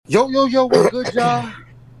Yo, what's good, y'all?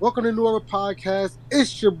 Welcome to New Era Podcast.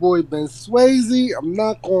 It's your boy Ben Swayze. I'm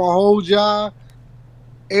not gonna hold y'all.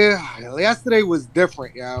 Yesterday was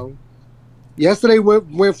different, yo. Yesterday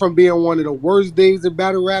went from being one of the worst days in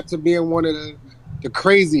battle rap to being one of the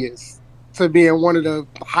craziest, to being one of the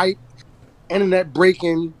hype, internet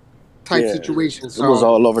breaking type situations. So, it was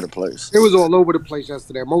all over the place. It was all over the place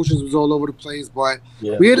yesterday. Emotions was all over the place, but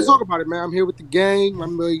we here to talk about it, man. I'm here with the gang.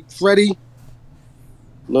 I'm with Freddie.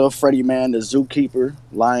 Little Freddie, man, the zookeeper,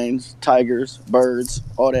 lions, tigers, birds,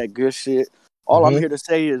 all that good shit. All I'm here to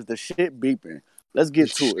say is the shit beeping. Let's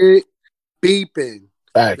get to it. Shit beeping.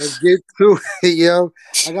 Facts. Let's get to it, yo.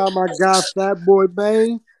 I got my guy, Fat Boy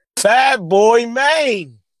Maine. Fat Boy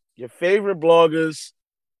Maine. Your favorite blogger.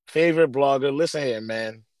 Listen here,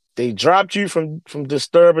 man. They dropped you from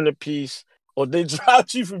Disturbing the Peace, or they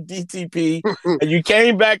dropped you from DTP, and you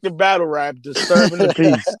came back to battle rap, Disturbing the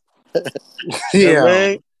Peace. Yeah.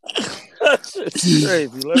 Man? That's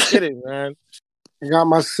crazy. Let's get it, man. I got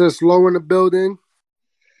my sis Low in the building.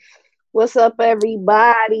 What's up,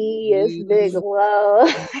 everybody? It's Big Love.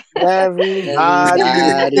 Everybody.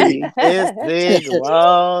 It's Big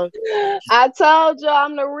Love. I told you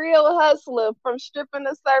I'm the real hustler. From stripping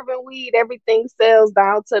to serving weed, everything sells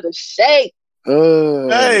down to the shake.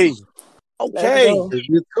 Hey. Okay.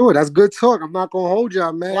 That's good talk. I'm not gonna hold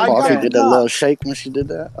y'all, man. Coffee did that little shake when she did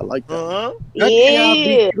that. I like that.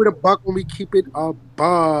 Yeah. Keep it a buck when we keep it a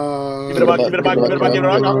buck. Give it a buck.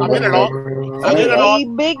 I'm in it all. Hey,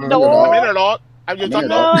 big dog. I'm in it all. Have you talked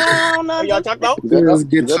now? Y'all talked now? Let's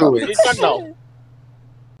get to it.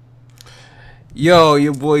 Yo,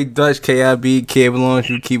 your boy Dutch KIB, Kevlon,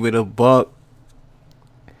 you keep it a buck.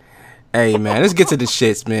 Hey, man, let's get to the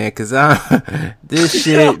shits, man, because this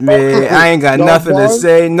shit, man, I ain't got nothing to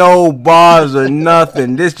say. No bars or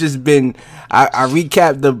nothing. This just been, I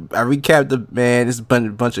recapped the, man, this is a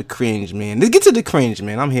bunch of cringe, man. Let's get to the cringe,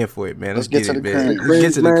 man. I'm here for it, man. Let's get to the cringe. Let's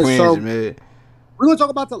get to the cringe, man. We're gonna talk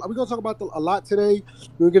about a lot today.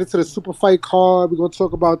 We're gonna get into the Superfight card. We're gonna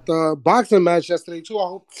talk about the boxing match yesterday too. I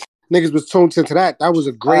hope niggas was tuned into that. That was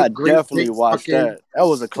a great. Definitely watched that. That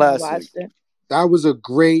was a classic. That was a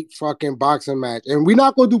great fucking boxing match, and we're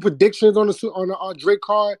not gonna do predictions on the Drake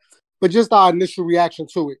card, but just our initial reaction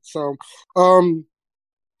to it. So,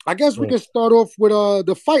 I guess we can start off with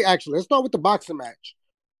the fight. Actually, let's start with the boxing match.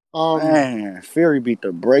 Man, Fury beat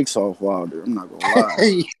the brakes off Wilder. I'm not gonna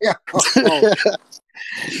lie. Yeah.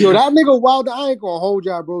 Yo, that nigga Wilder, I ain't gonna hold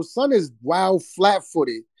y'all, bro. Son is wild,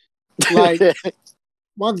 flat-footed. Like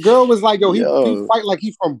my girl was like, yo, he fight like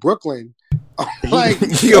he from Brooklyn. Like,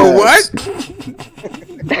 yo, what?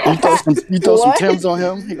 You throw some Timbs on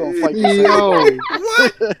him, he gonna fight. Yo,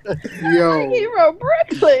 what? Yo, he from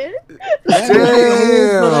Brooklyn. Damn,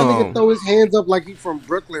 that nigga throw his hands up like he from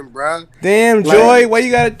Brooklyn, bro. Damn, like, Joy, why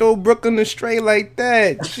you gotta throw Brooklyn astray like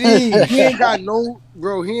that? Jeez, he ain't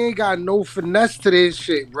got no finesse to this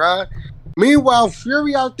shit, bro. Meanwhile,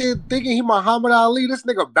 Fury out there thinking he Muhammad Ali. This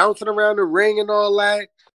nigga bouncing around the ring and all that.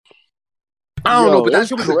 I don't know, but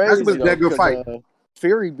that was a good fight.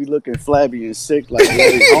 Fury be looking flabby and sick like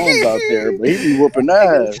Larry Holmes out there, but he be whooping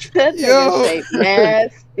ass. Yo,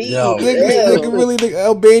 nasty. Yo, looking really the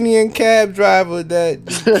Albanian cab driver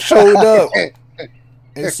that showed up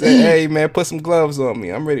and said, "Hey man, put some gloves on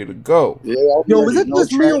me. I'm ready to go." Yeah, yo, was it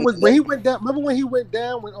just me or when he went down? Remember when he went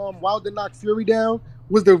down when Wilder knocked Fury down?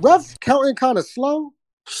 Was the ref counting kind of slow?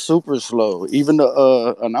 Super slow. Even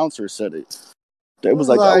the announcer said it. It was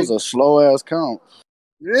like that was a slow ass count.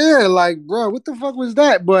 Yeah, like, bro, what the fuck was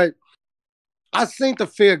that? But I seen the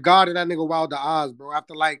fear God in that nigga Wilder eyes, bro.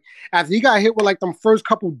 After he got hit with like them first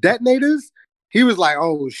couple detonators, he was like,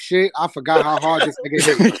 "Oh shit, I forgot how hard this nigga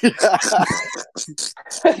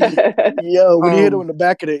hit." Yo, when he hit him in the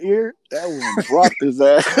back of the ear, that one dropped his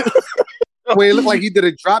ass. When it looked like he did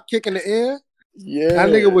a drop kick in the air, yeah, that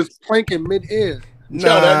nigga was planking mid-air. Yo,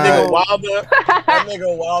 that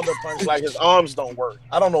nigga Wilder punch like his arms don't work.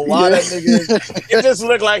 I don't know why that nigga. It just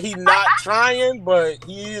looked like he not trying, but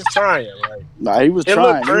he is trying. Like, nah, he was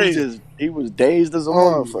trying. He was dazed as a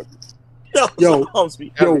motherfucker.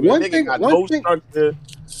 One thing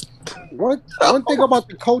about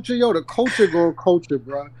the culture, the culture going culture,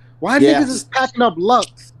 bro. Why niggas is packing up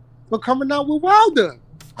Lux for coming out with Wilder?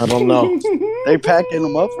 I don't know. They packing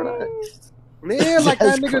him up for that. Man, like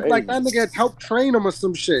that nigga helped train him or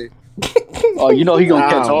some shit. Oh, you know he gonna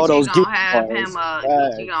catch all those. He gonna have him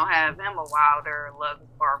a Wilder Lux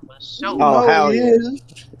bar for sure. Oh hell yeah!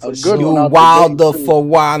 A good one. Wilder for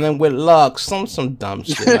wilding with Lux, some dumb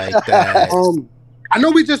shit like that. I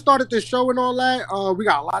know we just started this show and all that. We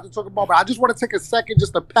got a lot to talk about, but I just want to take a second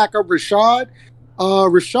just to pack up Rashad.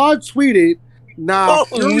 Rashad tweeted Nah, Oh,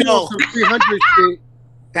 Fury no. on some 300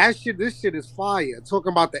 shit. This shit is fire.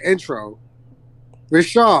 Talking about the intro.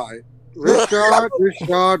 Rashad. Brother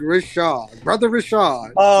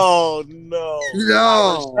Rashad. Oh, no.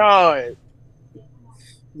 No. Rashad.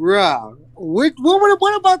 Bruh.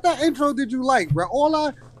 What about that intro did you like, bro? All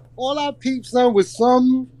I peeped son was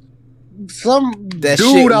some That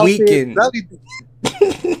dude shit out weakened. there belly.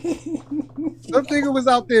 Some nigga was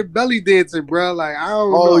out there belly dancing, bro. Like I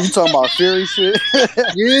don't know. Oh, you talking about Fury shit?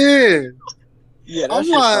 Yeah. Yeah, that I'm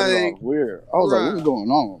shit started like, off weird. I was like, what's going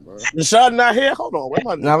on, bro? Rashad not here? Hold on. Where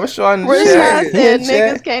my Nah, nigga? Rashad in the Wait, chat. Rashad He in said the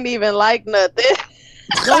niggas chat. can't even like nothing.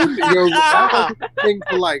 yo, that wasn't the thing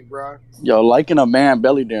to like, bro. Yo, liking a man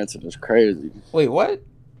belly dancing is crazy. Wait, what?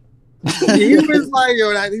 He was like,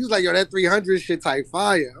 yo, that 300 shit type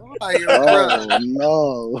fire. I'm like, yo,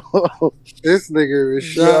 bro, Oh, this nigga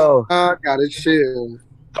Yo. Rashad got his shit.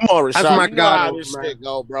 Come on, Rashad. That's my You know how God, this man. shit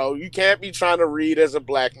go, bro. You can't be trying to read as a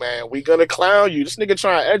black man. We gonna clown you. This nigga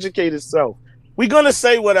trying to educate himself. We gonna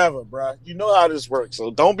say whatever, bro. You know how this works. So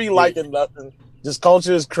don't be liking nothing. This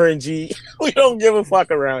culture is cringy. We don't give a fuck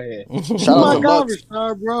around here. Shout Oh out my to God, Lux.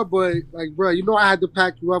 Rashad, bro, but like, bro, you know I had to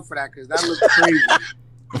pack you up for that because that looks crazy.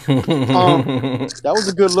 That was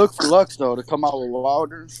a good look for Lux though to come out with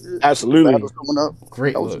Wilder and shit. Absolutely. Battles coming up.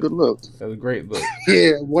 Great That was a look. good look. That was a great look.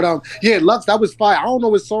 Yeah, Lux, that was fire. I don't know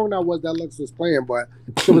what song that was that Lux was playing, but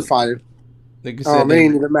it was fire. Nigga said It they,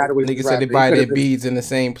 ain't even matter what nigga he said they rapping. buy He their could've been- beads in the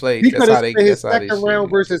same place. He That's could how have they. spent his That's how they second round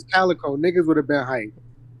shit. versus Calico. Niggas would have been hype.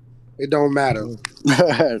 It don't matter.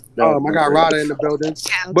 That I got was Rada in the building.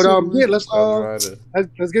 But yeah,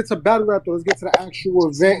 let's get to battle rap though. Let's get to the actual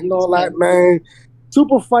event and all that, man.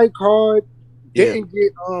 Super fight card. Didn't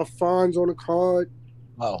get Fonz on the card.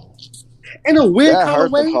 Oh. In a weird that kind hurt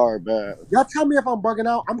of way. the card bad. Y'all tell me if I'm bugging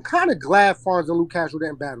out. I'm kind of glad Fonz and Luke Castro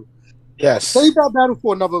didn't battle. Yes. Save that battle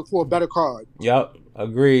for a better card. Yup.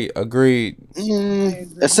 Agreed.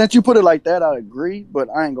 And since you put it like that, I agree. But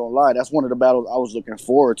I ain't gonna lie, that's one of the battles I was looking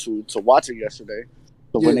forward to watching yesterday.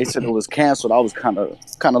 So when they said it was canceled, I was kind of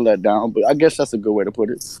let down. But I guess that's a good way to put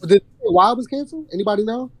it. Why it was canceled? Anybody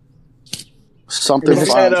know? Something They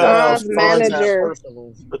fine. Fonz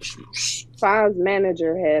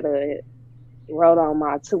manager had wrote on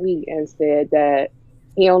my tweet and said that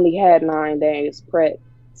he only had 9 days prep.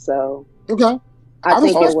 So okay, I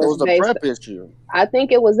think it was a prep issue. I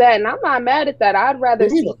think it was that, and I'm not mad at that. I'd rather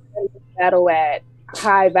see a battle at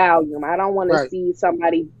high volume. I don't want to see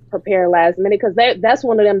somebody prepare last minute because that's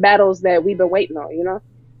one of them battles that we've been waiting on. You know.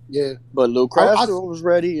 Yeah, but Luke Castro was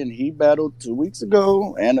ready, and he battled 2 weeks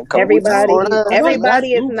ago, and a couple weeks before that.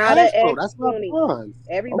 Everybody is not an ex-Goonie.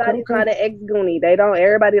 Everybody's not an ex-Goonie.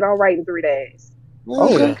 Everybody don't write in 3 days. Yeah.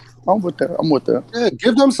 Okay, I'm with that. Yeah,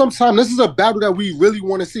 give them some time. This is a battle that we really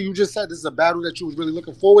want to see. You just said this is a battle that you was really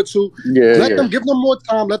looking forward to. Yeah, give them more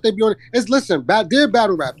time. Let them be on it. Listen, they're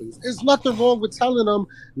battle rappers. There's nothing wrong with telling them,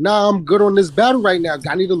 nah, I'm good on this battle right now.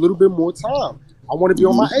 I need a little bit more time. I want to be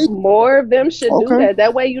on my A. More of them should do that.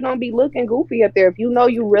 That way you don't be looking goofy up there. If you know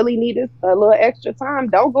you really need a little extra time,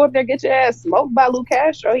 don't go up there and get your ass smoked by Luke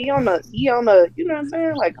Castro. He on the, you know what I'm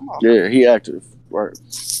saying? Like, come on. Yeah, he active. Right.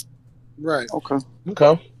 Okay.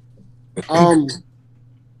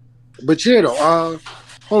 But yeah, though,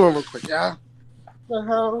 hold on real quick, y'all. What the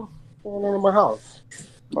hell going on in my house?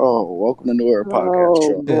 Oh, welcome to New Era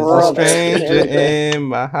Podcast. There's a stranger in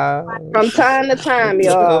my house. From time to time,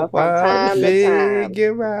 y'all. From time to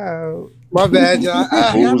time. Out. My bad, y'all.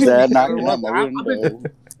 Who's that knocking on my window?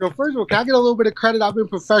 Yo, first of all, can I get a little bit of credit? I've been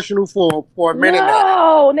professional for a minute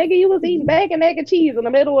now. No, nigga, you was eating bacon, egg, and cheese in the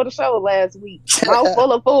middle of the show last week. Mouth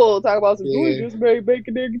full of food, talking about some just made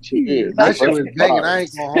bacon, egg, and cheese. Yeah, that shit was banging. I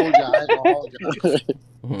ain't gonna hold y'all.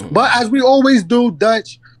 But as we always do,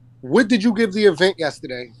 Dutch, what did you give the event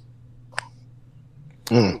yesterday?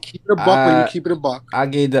 Keep it a buck when you keep it a buck. I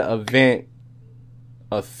gave the event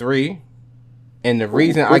a 3. And the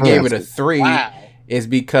reason I gave it a 3 is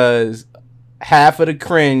because half of the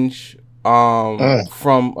cringe from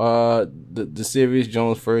the Serious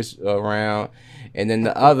Jones first round, and then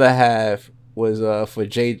the other half was for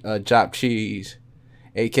Jop Cheese,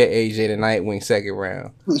 aka Jay the Nightwing, second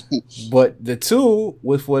round. But the 2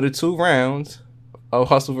 was for the 2 rounds of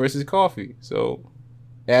Hustle versus Coffee. So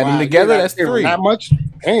add them together, that's 3. Not much.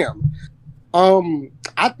 Damn.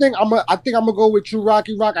 I think I'm gonna go with you,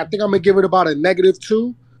 Rocky Rock. I think I'm gonna give it about a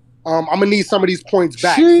 -2. I'm gonna need some of these points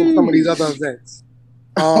back from some of these other events.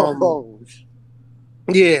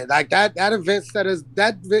 Yeah, like that event that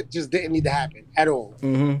event just didn't need to happen at all.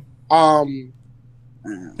 Mm-hmm.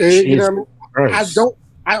 You know what I mean?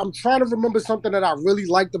 I'm trying to remember something that I really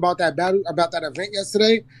liked about that battle, about that event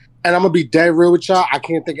yesterday, and I'm gonna be dead real with y'all. I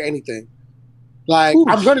can't think of anything. Like,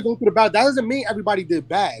 I'm gonna go through the battle. That doesn't mean everybody did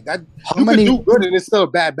bad. That you can do good and it's still a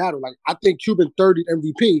bad battle. Like, I think Cuban 30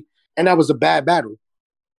 MVP, and that was a bad battle.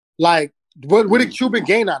 Like, what did Cuban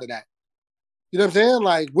gain out of that? You know what I'm saying?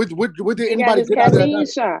 Like, what did anybody get out of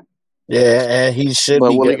that? Yeah, and he should be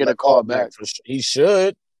will he getting get a call back? He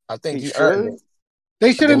should. I think he earned it.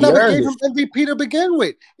 They should have never gave him MVP to begin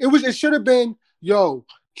with. It should have been, yo,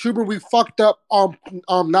 Cuban, we fucked up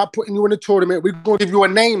not putting you in the tournament. We're gonna give you a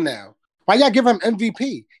name now. Why y'all give him MVP?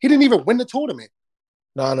 He didn't even win the tournament.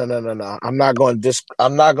 No. I'm not going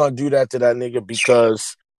to do that to that nigga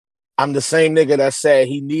because I'm the same nigga that said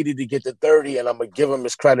he needed to get to 30, and I'm gonna give him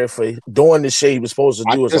his credit for doing the shit he was supposed to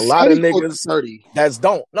do. It's a lot of niggas that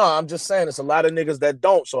don't. No, I'm just saying it's a lot of niggas that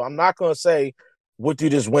don't. So I'm not gonna say what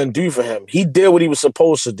did this win do for him. He did what he was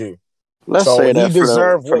supposed to do. Let's say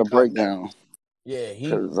that for the breakdown. Yeah,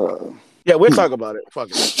 we'll talk about it. Fuck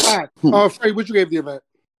it. All right, Freddie, what you gave the event?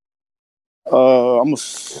 I'm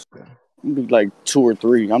gonna be like 2 or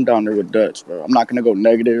 3. I'm down there with Dutch, bro. I'm not gonna go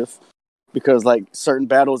negative because like certain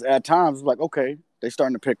battles at times, like okay, they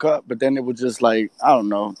starting to pick up, but then it was just like I don't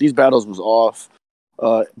know. These battles was off.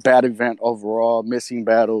 Bad event overall. Missing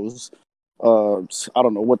battles. I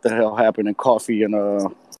don't know what the hell happened in Coffee and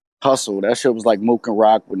Hustle. That shit was like Mook and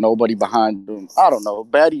Rock with nobody behind them. I don't know.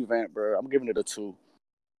 Bad event, bro. I'm giving it a 2.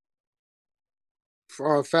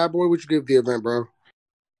 Fat Boy, what you give the event, bro?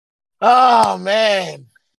 Oh man.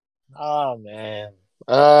 I'm gonna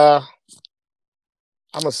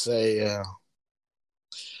say a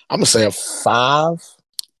 5.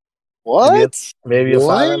 What? Maybe a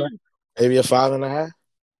 5. Maybe a 5.5.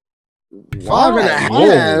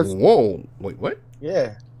 5.5. Whoa. Wait, what?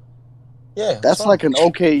 Yeah. That's like an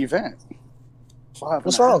okay event. 5.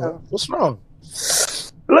 What's wrong?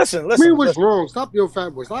 Listen. What's wrong? Stop your Fat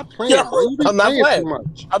Boy. Stop playing. Yeah, I'm not playing. Too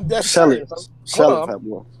much. I'm dead serious. Sell it, Fat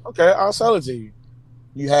Boy. Okay, I'll sell it to you.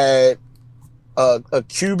 You had a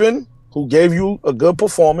Cuban who gave you a good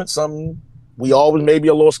performance, something we always maybe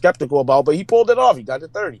a little skeptical about, but he pulled it off. He got to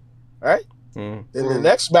 30, right? Then the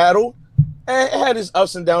next battle, it had his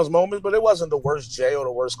ups and downs moments, but it wasn't the worst Jay or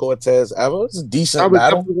the worst Cortez ever. It was a decent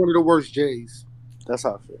battle. Definitely one of the worst Jays. That's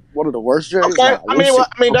how I feel. One of the worst Jays? Okay,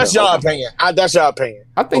 that's your opinion. That's your opinion.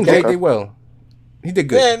 I think Jay did well. He did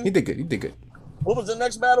good. Then, he did good. What was the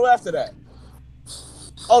next battle after that?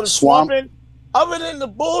 Oh, the Swamping. Other than the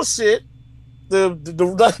bullshit, the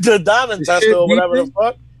diamond tester or whatever the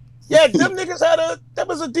fuck. Yeah, them niggas that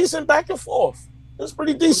was a decent back and forth. It was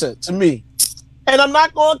pretty decent to me. And I'm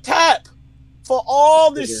not gonna tap for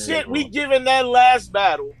all the shit we give in that last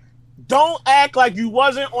battle. Don't act like you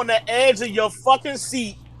wasn't on the edge of your fucking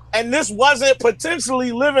seat and this wasn't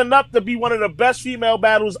potentially living up to be one of the best female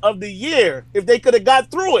battles of the year if they could have got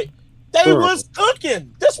through it. They was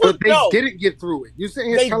cooking. This was dope. They didn't get through it. You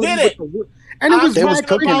saying they did it. And it was they was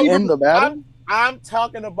cooking in the battle. I'm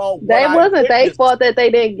talking about. They wasn't their fault that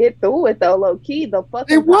they didn't get through it though. Low key, the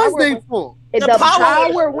fucking it was their fault. The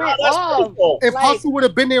power went off. If Hustle would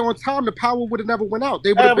have been there on time, the power would have never went out.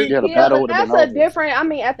 They would have been. The battle would have been over. That's a different. I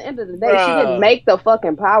mean, at the end of the day, she didn't make the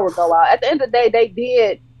fucking power go out. At the end of the day, they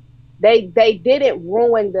did. They didn't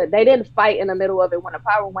ruin they didn't fight in the middle of it when the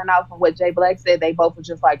power went out. From what Jay Black said, they both were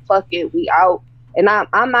just like, "Fuck it, we out." And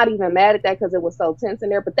I'm not even mad at that because it was so tense in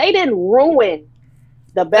there. But they didn't ruin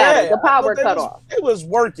the battle. The power cut off. It was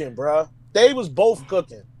working, bro. They was both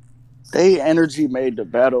cooking. They energy made the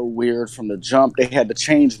battle weird from the jump. They had to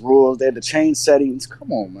change rules. They had to change settings.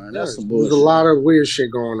 Come on, man. That's some bullshit. There's a lot of weird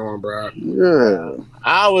shit going on, bro. Yeah.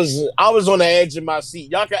 I was on the edge of my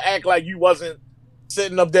seat. Y'all can act like you wasn't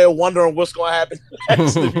sitting up there wondering what's going to happen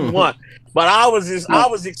next if you want. But I was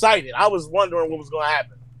excited. I was wondering what was going to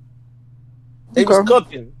happen. They was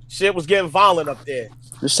cooking. Shit was getting violent up there.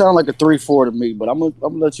 It sounded like a 3-4 to me, but I'm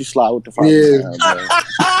gonna let you slide with the 5. Yeah.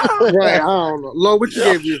 Right, I don't know. Lo, what you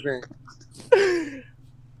gave you think?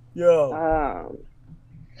 Yo.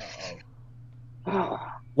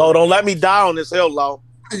 Lo, don't let me die on this hill, Lo.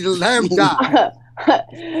 Let him die. I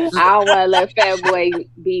don't want to let Fat Boy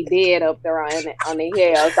be dead up there on the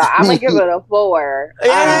hill, so I'm gonna give it a 4.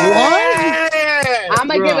 I'm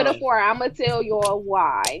gonna give it a 4. I'm gonna tell you all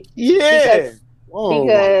why. Yeah,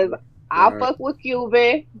 because I fuck with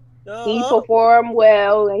Cuban. He performed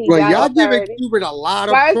well. And y'all giving Cuban a lot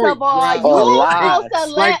of points. First of all, you're supposed to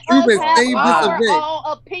let us have our own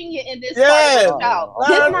opinion in this part of the show.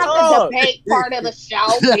 This is not the debate part of the show,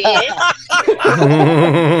 bitch.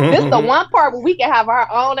 This is the one part where we can have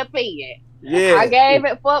our own opinion. Yeah. I gave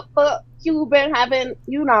it for Cuban having,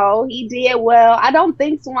 he did well. I don't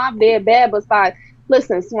think Swamp did bad besides.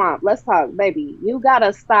 Listen, Swamp, let's talk, baby. You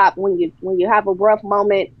gotta stop when you have a rough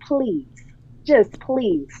moment. Please, just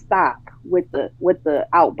please stop. with the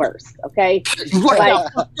outburst. Okay, Right.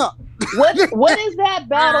 what is that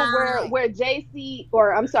battle where JC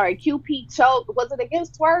or I'm sorry QP choked? Was it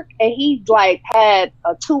against Twerk? And he like had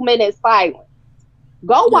a 2-minute silence.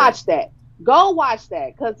 Go watch that. Go watch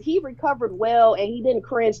that because he recovered well and he didn't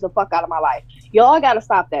cringe the fuck out of my life. Y'all gotta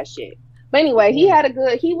stop that shit. But anyway, he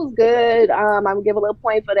was good. I'm gonna give a little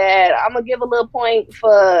point for that. I'm gonna give a little point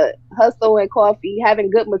for Hustle and Coffee having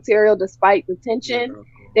good material despite the tension.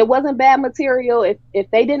 It wasn't bad material. If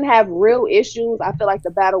they didn't have real issues, I feel like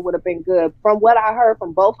the battle would have been good. From what I heard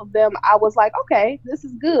from both of them, I was like, okay, this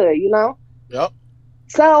is good, you know? Yep.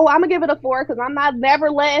 So I'm gonna give it a 4 because I'm not never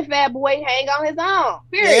letting Fat Boy hang on his own.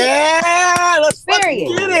 Period. Yeah, let's fucking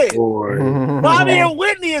get it. Bobby and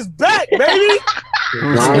Whitney is back, baby.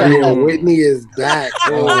 Bobby and Whitney is back.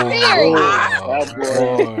 Period.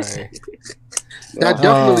 That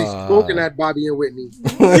definitely spoken at Bobby and Whitney.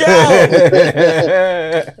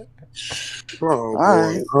 Yeah.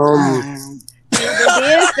 Oh, All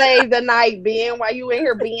Ben saved the night, Ben. Why you in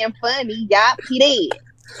here being funny? Yup, he did.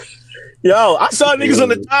 Yo, I saw niggas on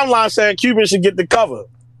the timeline saying Cuban should get the cover.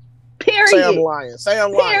 Period. Say I'm lying.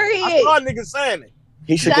 Period. I saw niggas saying it.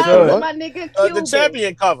 He should Shout get out to my nigga Cuban. The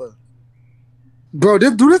champion cover. Bro,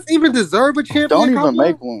 do this even deserve a champion? Don't even cover?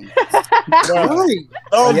 make one. Right. Don't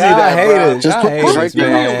do Y'all that, haters. Just Y'all put haters, Drake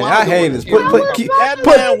man. in. Y'all haters. That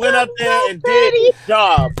man went up there and did his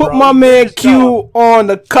job. Put bro. my man His Q job. on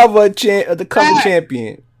the cover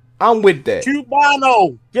champion. I'm with that.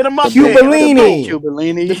 Cubano. Get him up Cubalini.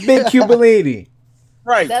 Cubalini. The big Cubalini.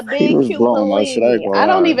 Right. That He big was cute blowing my shit. I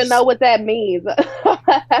don't even know what that means.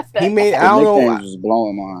 He made. I The don't know. nicknames was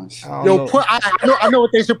blowing mine. I don't Yo, know. I know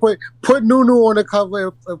what they should put. Put Nunu on the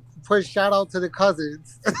cover. Put shout out to the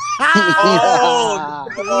cousins. Oh,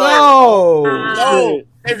 No.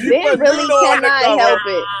 If you Ben put really Nuno on the cannot cover, help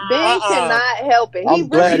it. Ben cannot help it. He I'm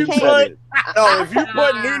glad really you can't. said it. no, if you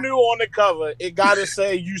put Nunu on the cover, it gotta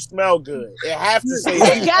say you smell good. It have to say You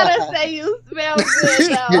that. gotta say you smell good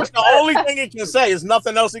though. That's the only thing it can say. There's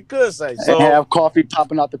nothing else it could say. So And have coffee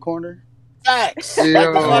popping out the corner. facts. Yo,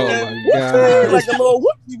 Like the Oh fucking- my god. like a little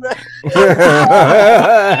whoopsie man.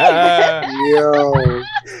 yo,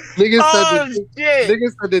 niggas Oh said shit.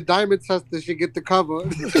 niggas said the diamond tester should get the cover.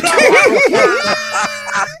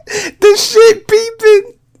 The shit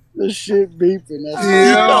beeping. The shit beeping. That's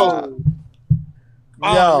Yo. Yo.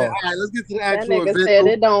 All right, let's get to the That actual nigga event. said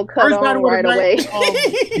it don't cut First on battle of right the away. night,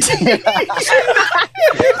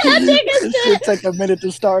 That nigga It said, should take a minute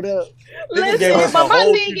to start up. Nigga gave listen, us but a my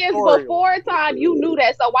whole thing is tutorial. before time you knew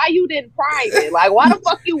that, so why you didn't private? Like, why the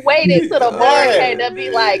fuck you waited till the bar came to be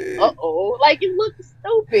like, like you look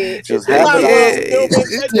stupid. Just Might have as it well on. still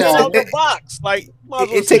been taking it out the box. Like, might as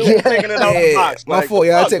well It still take- be taking it out the box. My Like, fault,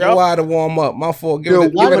 y'all. fuck, Take yo. a while to warm up. My fault. Give yo,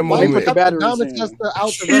 it why a the moment. put the batteries diamond in? tester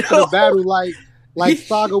out the rest of the battle like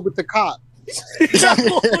Saga with the cop? Yo.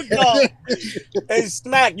 Hey,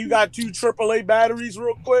 Smack, you got 2 AAA batteries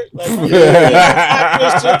real quick? Like, yeah,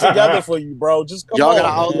 this shit together for you, bro. Just come Y'all on. got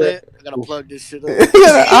an man. outlet? I gotta plug this shit up.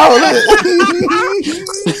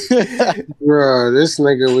 Bruh, this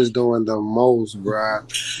nigga was doing the most, bruh.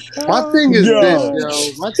 My thing is Yo. this,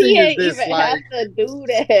 yo. My thing He is ain't this, even like, have to do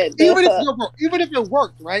that. even if it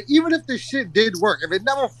worked, right? Even if the shit did work, if it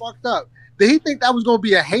never fucked up, did he think that was gonna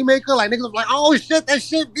be a haymaker? Like niggas was like, oh shit, that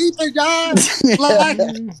shit beeping, y'all. Like,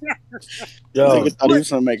 Yo. Nigga thought he was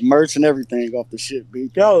gonna make merch and everything off the shit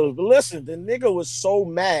beeping. Yo, but listen, the nigga was so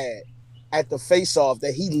mad at the face-off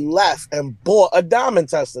that he left and bought a diamond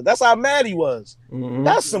tester. That's how mad he was. Mhm.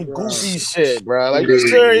 That's some goofy shit, bro. Like, you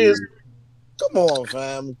serious? Come on,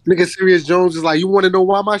 fam. nigga, Serious Jones is like, you want to know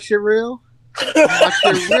why my shit real? My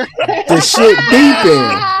shit real. The shit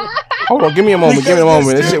beeping. Hold on, give me a moment. Give me a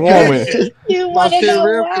moment. This shit warming. You My want to shit know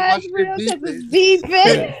real, why 'cause it's my real? shit Because it's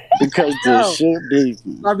beeping. Because the shit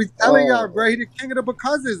beeping. I be telling Oh. y'all, bro, he the king of the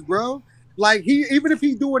becauses, bro. Like he, even if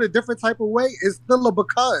he do it a different type of way, it's still a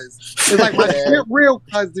because. It's like my shit real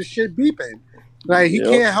because the shit beeping. Like he Yep.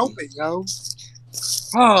 can't help it, yo.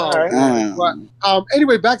 Oh, Alright. man. But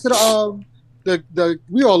anyway, back to the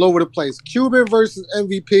we all over the place. Cuban versus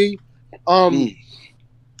MVP. I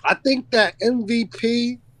think that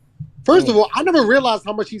MVP. First of all, I never realized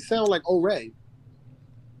how much he sound like O'Ray.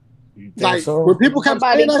 Like when people kept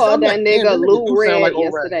Somebody saying that, called I'm that like, nigga damn, Lou do sound Red like O'Ray.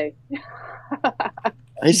 yesterday.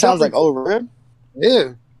 He sounds like Red.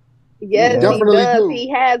 Yeah. Yes, Definitely he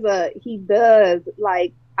does. do. He does.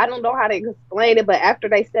 Like, I don't know how to explain it, but after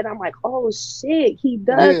they said, I'm like, oh shit, he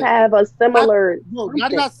does have a similar. Now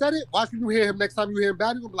that I said it, watch when you hear him next time you hear him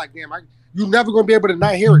bad, you're gonna be like, damn, you never gonna be able to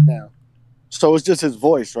not hear it now. So it's just his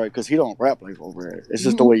voice, right? Because he don't rap like Red. It's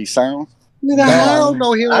just the way he sounds. Nigga, hell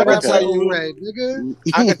no, he I don't can rap tell like you- Red, nigga.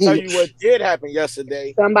 I can tell you what did happen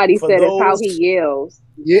yesterday. Somebody For said it's how those- he yells.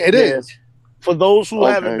 Yeah, it is. For those who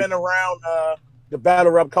Okay. haven't been around the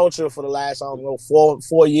battle rap culture for the last, I don't know,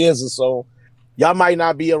 four years or so, y'all might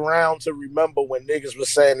not be around to remember when niggas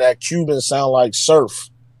was saying that Cubans sound like Surf.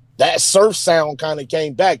 That Surf sound kind of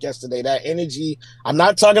came back yesterday. That energy. I'm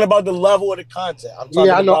not talking about the level of the content. I'm talking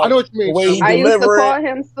Yeah, I know about what you mean. the way he I used to delivered call it.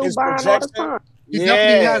 him his Subban all the projection. time. He definitely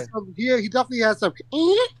Yeah, has some. Yeah, he definitely has some.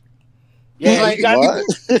 yeah. like, He got, What?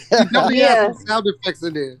 He definitely Yeah. has some sound effects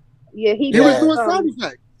in there. Yeah, He Yeah. was doing sound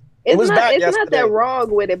effects. It was back It's not yesterday. that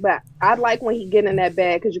wrong with it, but I like when he get in that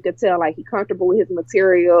bag because you could tell like he comfortable with his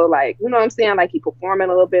material, like you know what I'm saying, like he performing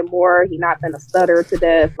a little bit more. He not gonna stutter to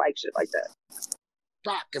death, like shit like that.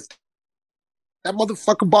 Doc, if that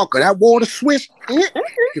motherfucker Barker, that water swish, give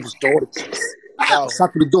his daughter. Yo.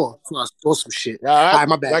 Stop the door. So I saw some shit. Yeah, All right,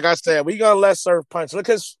 my bad. like I said, we gonna let Surf punch.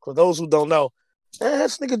 Because for those who don't know,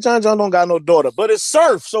 this nigga John don't got no daughter, but it's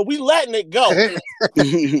Surf, so we letting it go.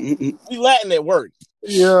 We letting it work.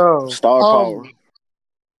 Yo, Star power.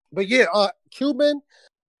 But yeah, Cuban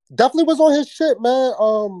definitely was on his shit, man.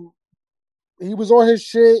 He was on his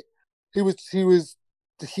shit.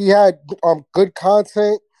 He had good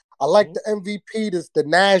content. I like the MVP, the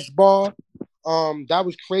Nash bar. That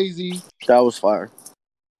was crazy. That was fire.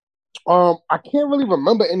 I can't really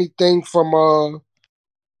remember anything from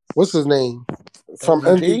what's his name? From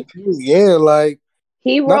MVP? MVP. Yeah, like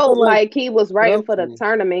He Nothing wrote like- like he was writing for the Nothing.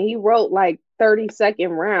 tournament. He wrote like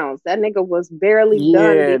 30-second rounds. That nigga was barely Yeah,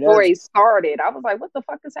 done before that's- he started. I was like, what the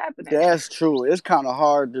fuck is happening? That's true. It's kind of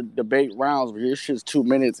hard to debate rounds where your shit's 2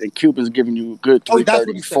 minutes and Cuban's giving you a good oh, that's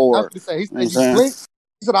what he said. 334. That's what he said. He said, You know what you I'm blink.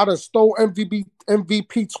 He said, I done stole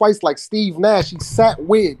MVP twice like Steve Nash. He sat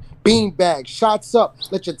weird, beanbag, shots up,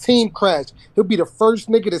 let your team crash. He'll be the first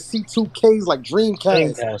nigga to see 2Ks like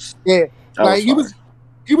Dreamcast. Yeah, That like was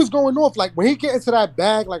he was going off. Like when he get into that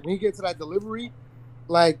bag, like when he get to that delivery,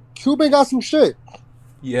 like Cuban got some shit.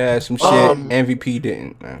 Yeah, some shit MVP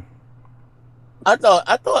didn't, man. I thought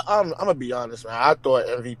I'm gonna be honest, man. I thought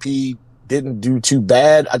MVP didn't do too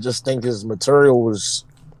bad. I just think his material was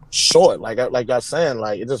short. Like I was saying,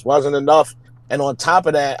 like it just wasn't enough. And on top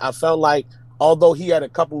of that, I felt like although he had a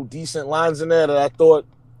couple decent lines in there that I thought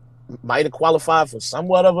might have qualified for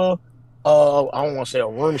somewhat of a I don't want to say a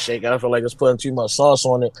room shaker. I feel like it's putting too much sauce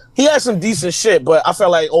on it. He had some decent shit, but I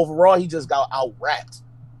felt like overall he just got out rapped.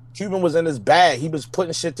 Cuban was in his bag. He was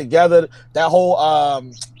putting shit together. That whole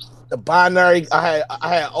the binary. I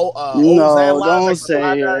had No, lines, don't like the say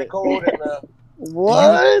binary it. code and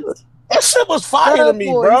What? that shit was fire to That me,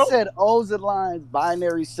 boy, bro. He said O's and lines,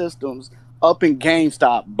 binary systems, up in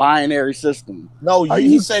GameStop, binary system. No, Are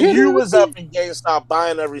he you said kidding you was me? up in GameStop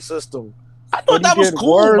binary system. I But thought he that was did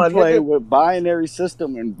cool, my wordplay nigga. with binary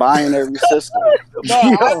system and binary system. No,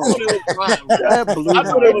 I thought it was fire. That blew I my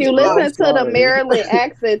thought it If you was mind. listen to the Sorry. Maryland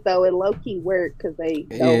accent though, it low key worked because they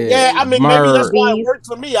don't. Yeah, I mean maybe that's why it V's. worked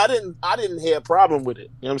for me. I didn't hear a problem with it.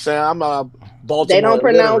 You know what I'm saying? I'm a Baltimore. They don't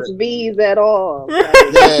pronounce illiterate. V's at all. Like,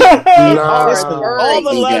 Yeah. Nah. R's Listen, very all the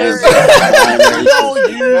easy. letters. Binary We don't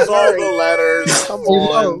system. use all the letters. Come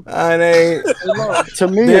on. I ain't. To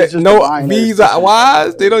me, There- it's just a no binary V's system. are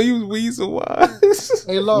Y's. They don't use V's or Y's.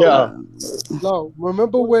 Hey, Lo. Yeah. Lo,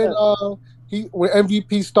 remember when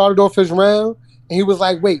MVP started off his round and he was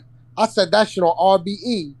like, "Wait, I said that shit on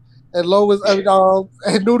RBE," and Lo was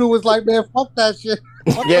and Noodle was like, "Man, fuck that shit."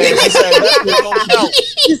 Fuck Yeah, that she said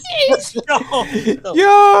that shit don't count.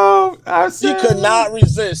 Yo, I She said, could not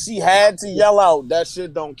resist. She had to yell out, "That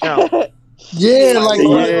shit don't count." Yeah, like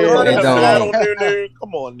Yeah. It don't. Nunu.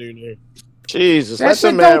 Come on, Nunu. Jesus, That let the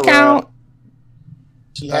shit man don't count. rap.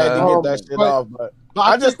 She had to get that shit off, but But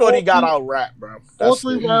I just think thought he all got three- out rap, bro. All That's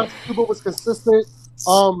three it. rounds, Cuba was consistent.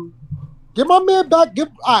 Give my man back. All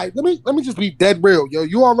right. Let me just be dead real, yo.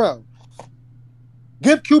 URL.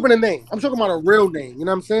 Give Cuban a name. I'm talking about a real name. You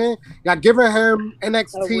know what I'm saying? Y'all giving him A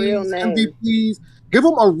real NXTs, name. MVPs. Give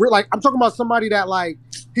him a real, like, I'm talking about somebody that, like,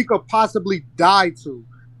 he could possibly die to,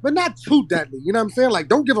 but not too deadly. You know what I'm saying? Like,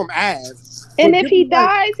 don't give him ass. And But if give he him, like,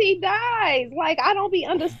 dies, he dies. Like, I don't be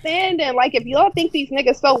understanding. Like, if y'all think these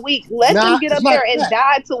niggas so weak, let Nah, them get up it's not there and that.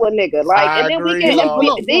 die to a nigga. Like, I and then agree, we can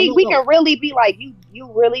Lo. we can really be like,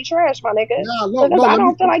 you really trash, my nigga. Nah, Lo, Because I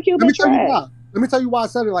don't feel like let me Cuban tell you trash. why. Let me tell you why I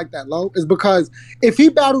said it like that, Lo. Is because if he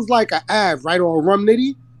battles like an Av, right, or a Rum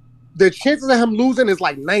Nitty, the chances of him losing is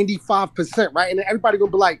like 95%, right? And then everybody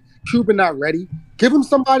gonna be like, Cuban not ready. Give him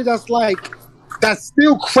somebody that's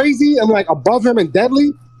still crazy and like above him and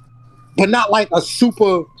deadly, but not like a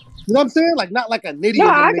super You know what I'm saying? Like not like a nitty. No,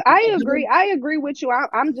 I agree. I agree with you.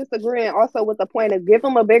 I'm just agreeing also with the point of give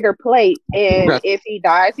him a bigger plate, and if he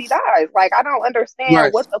dies, he dies. Like I don't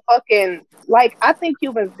understand what the fucking like. I think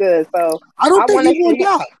Cuban's good, so I don't think he's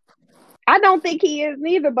gonna die. I don't think he is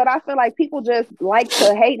neither, but I feel like people just like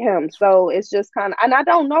to hate him, so it's just kind of, and I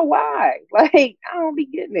don't know why. Like I don't be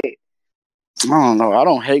getting it. I don't know. I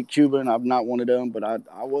don't hate Cuban. I'm not one of them, but I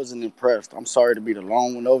wasn't impressed. I'm sorry to be the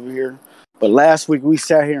lone one over here. But last week we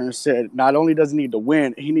sat here and said not only does he need to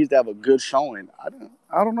win, he needs to have a good showing. I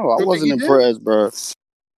don't know. I wasn't impressed, bro.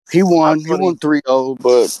 He won. He won 3-0,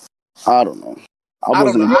 but I don't know. I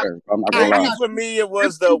wasn't impressed. I'm not gonna lie. For me, it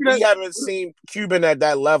was we haven't seen Cuban at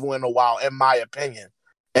that level in a while, in my opinion.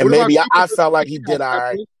 And maybe I felt like he did all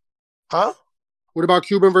right. Huh? What about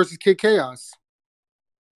Cuban versus Kid Chaos?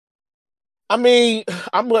 I mean,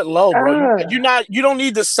 I'm lit low, bro. You don't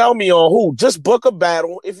need to sell me on who. Just book a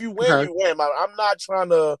battle. If you win, you win. I'm not trying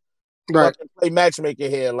to play matchmaker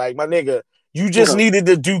here. Like, my nigga, you just needed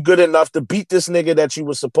to do good enough to beat this nigga that you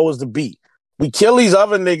were supposed to beat. We kill these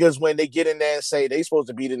other niggas when they get in there and say they supposed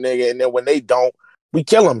to beat a nigga, and then when they don't, we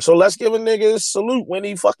kill them. So let's give a nigga a salute when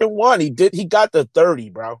he fucking won. He got the 30,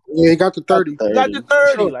 bro. Yeah, he got the 30. He got the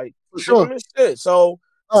 30. Sure. Like, for sure. Shit. So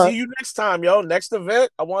see you next time, yo. Next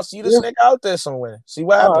event, I want to see this nigga out there somewhere. See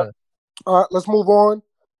what happened. All right, let's move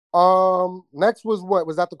on. Next was what?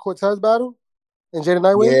 Was that the Cortez battle? And Jada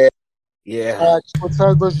Nightwing? Yeah.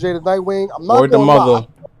 Cortez versus Jada Nightwing. I'm not or the mother. Lie.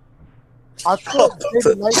 I thought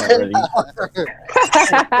Jada Nightwing.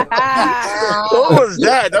 What was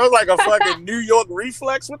that? That was like a fucking New York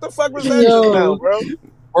reflex. What the fuck was that just now, bro?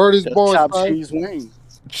 Word is born. Chopped cheese wing.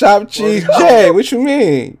 Chopped cheese Jay. What you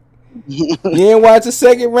mean? You ain't watch the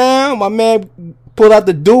second round? My man pulled out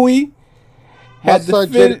the Dewey. My son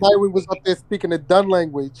Jada Nightwing was up there speaking the Dun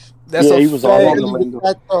language. That's he was all on the lingo.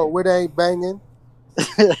 Where they ain't banging. Yo,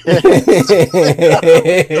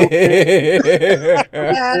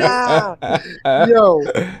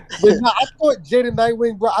 but no, I thought Jada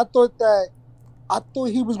Nightwing, bro. I thought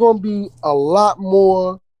he was gonna be a lot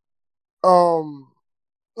more,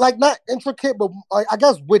 like not intricate, but like, I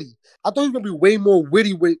guess witty. I thought he was gonna be way more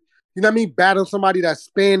witty with, you know what I mean, battling somebody that's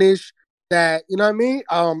Spanish, that, you know what I mean,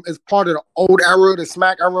 is part of the old era, the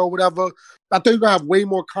smack era, or whatever. I thought he was gonna have way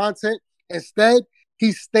more content. Instead,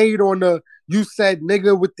 he stayed on the you said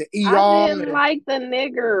nigga with the ER. I didn't like the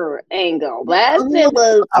nigger angle. Last it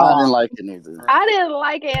was. I didn't like it either. I didn't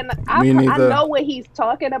like it, and I know what he's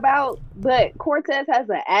talking about. But Cortez has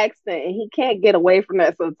an accent, and he can't get away from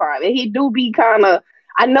that sometimes. And he do be kind of.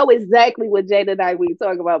 I know exactly what Jada Nightwing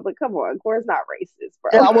talking about, but come on, Cortez not racist,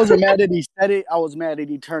 bro. Yeah, I wasn't mad that he said it. I was mad that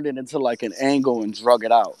he turned it into like an angle and drug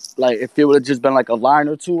it out. Like if it would have just been like a line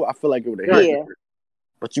or two, I feel like it would have hit. Yeah.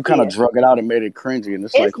 But you kind of drug it out and made it cringy, and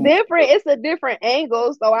it's like different. It's a different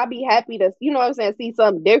angle, so I'd be happy to, you know what I'm saying, see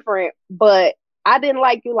something different. But I didn't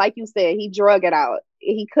like you said, he drug it out.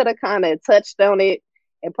 He could have kind of touched on it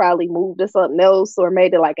and probably moved to something else or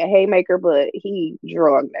made it like a haymaker, but he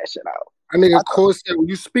drug that shit out. I mean, of course, when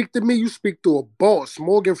you speak to me, you speak to a boss.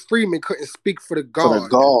 Morgan Freeman couldn't speak for the guard. For the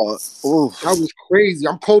guard. Oof. That was crazy.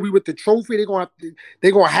 I'm Kobe with the trophy. They're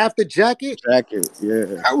gonna have the jacket.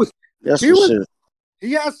 Yeah. That's shit.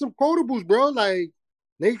 He has some quotables, bro. Like,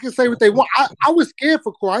 they can say what they want. I was scared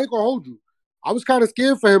for Corey. I ain't gonna hold you. I was kind of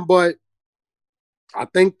scared for him, but I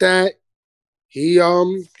think that he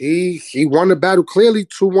won the battle clearly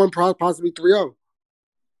 2-1, possibly 3-0.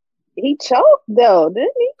 He choked though,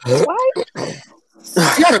 didn't he? Why?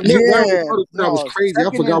 That was crazy. I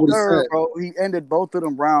forgot what he said. Bro, he ended both of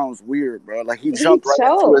them rounds weird, bro. Like he jumped right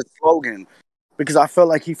into his slogan because I felt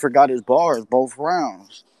like he forgot his bars both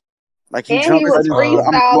rounds. Like he was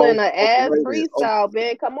freestyling an ass freestyle,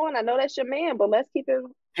 man. Come on, I know that's your man, but let's keep it.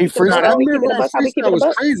 He freestyle. Freestyle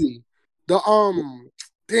was crazy.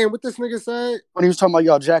 Damn, what this nigga said when he was talking about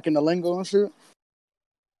y'all jacking the lingo and shit.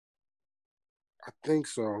 I think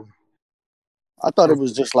so. I thought it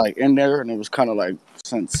was just like in there, and it was kind of like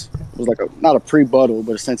since it was like not a pre-buttal,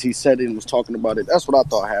 but since he said it and was talking about it, that's what I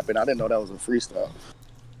thought happened. I didn't know that was a freestyle.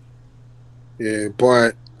 Yeah,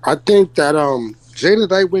 but I think that Jada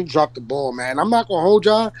Nightwing dropped the ball, man. I'm not gonna hold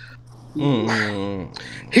y'all.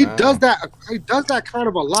 He does that. He does that kind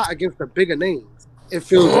of a lot against the bigger names. It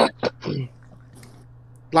feels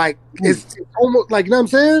like it's almost like, you know what I'm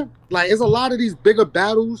saying. Like it's a lot of these bigger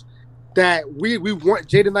battles that we want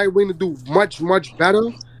Jada Nightwing to do much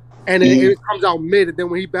better, and it comes out mid. And then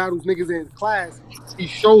when he battles niggas in his class, he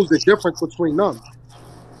shows the difference between them.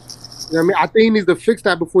 You know what I mean? I think he needs to fix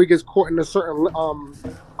that before he gets caught in a certain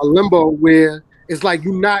a limbo where it's like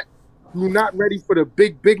you're not ready for the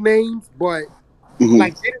big names, but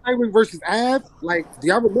Like Jada Nightwing versus Av. Like, do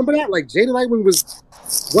y'all remember that? Like, Jada Nightwing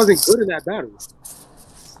wasn't good in that battle.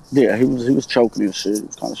 Yeah, he was choking and shit. It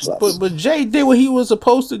was kind of sloppy. But Jay did what he was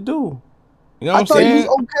supposed to do. You know what I I'm thought saying? he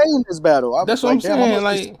was okay in this battle. That's what I'm saying.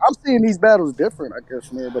 I'm seeing these battles different, I guess,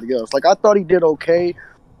 from everybody else. Like, I thought he did okay.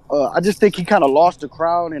 I just think he kind of lost the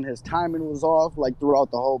crowd and his timing was off, like,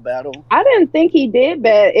 throughout the whole battle. I didn't think he did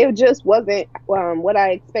bad. It just wasn't what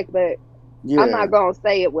I expected. But yeah. I'm not gonna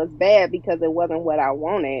say it was bad because it wasn't what I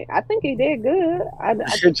wanted. I think he did good.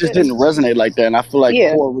 Shit just didn't resonate like that, and I feel like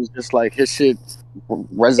Core was just like his shit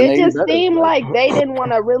resonated. It just seemed like they didn't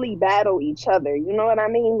want to really battle each other. You know what I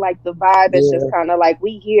mean? Like the vibe is just kind of like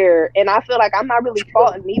we here, and I feel like I'm not really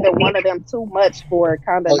faulting neither one of them too much for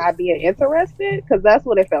kind of not being interested because that's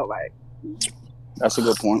what it felt like. That's a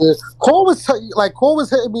good point. Yeah. Cole was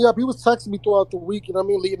hitting me up. He was texting me throughout the week. You know what I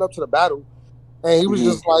mean, leading up to the battle. And he was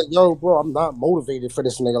just like, yo, bro, I'm not motivated for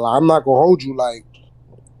this nigga. Like, I'm not gonna hold you. Like,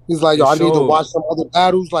 he's like, yo, I need to watch some other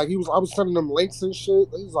battles. Like, I was sending them links and shit.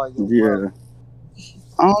 He's like, yo, bro.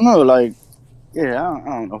 I don't know. Like, I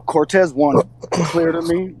don't know. Cortez won clear to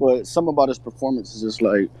me, but something about his performance is just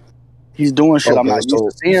like he's doing shit I'm not used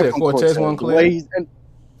to seeing from Cortez. Won clear?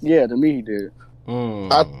 Yeah, to me he did.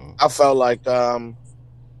 I felt like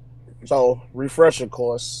so refresher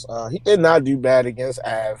course. He did not do bad against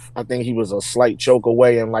Av. I think he was a slight choke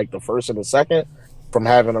away in like the first and the second from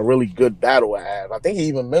having a really good battle with Av. I think he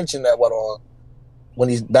even mentioned that when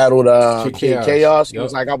he battled Kid Chaos. He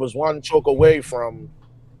was like, I was one choke away from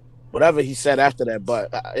whatever he said after that, but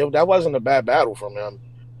that wasn't a bad battle from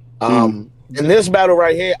him. In this battle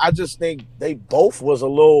right here, I just think they both was a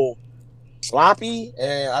little sloppy,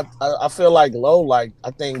 and I feel like I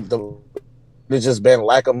think there's just been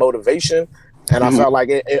lack of motivation, and I felt like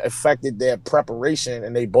it affected their preparation,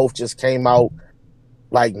 and they both just came out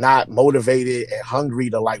like not motivated and hungry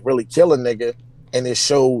to like really kill a nigga, and it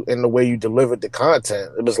showed in the way you delivered the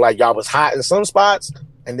content. It was like y'all was hot in some spots,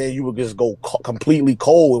 and then you would just go completely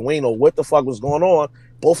cold, and we didn't know what the fuck was going on.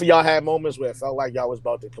 Both of y'all had moments where it felt like y'all was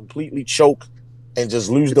about to completely choke and just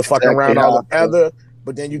lose the fucking round altogether,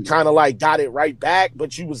 but then you kind of like got it right back,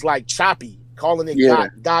 but you was like choppy. Calling it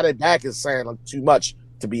got it back is saying too much,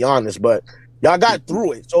 to be honest, but y'all got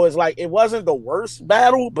through it. So it's like it wasn't the worst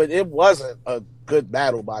battle, but it wasn't a good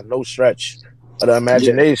battle by no stretch of the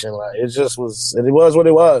imagination. Like it just was, it was what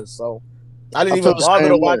it was. So I didn't even bother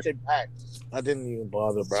to watch it back. I didn't even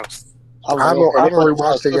bother, bro. I haven't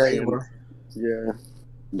rewatched it yet, bro.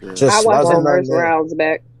 I watched the first rounds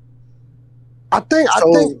back. I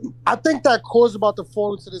think that Core's about to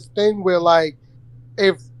fall into this thing where like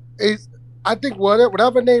I think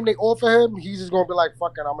whatever name they offer him, he's just gonna be like,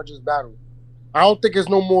 fuck it, I'm gonna just battle. I don't think it's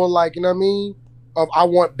no more like, you know what I mean, of I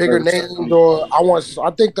want bigger names or I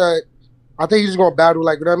think he's just gonna battle,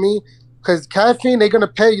 like, you know what I mean? Because Caffeine, they're gonna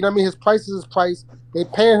pay, you know what I mean? His price is his price. They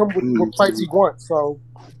pay him with what price he wants. So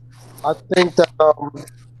I think that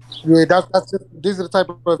that's it. These are the type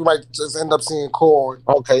of you might just end up seeing Core.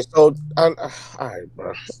 Okay, so all right,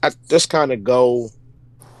 bro. I just kind of go.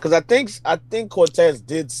 Because I think Cortez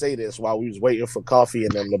did say this while we was waiting for Coffee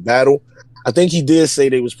and them to battle. I think he did say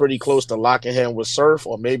they was pretty close to locking him with Surf,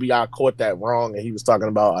 or maybe I caught that wrong and he was talking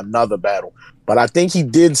about another battle. But I think he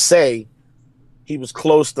did say he was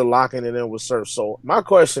close to locking it in with Surf. So my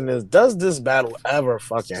question is, does this battle ever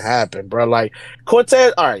fucking happen, bro? Like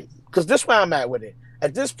Cortez, all right, because this is where I'm at with it.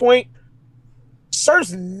 At this point,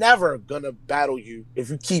 Surf's never gonna battle you if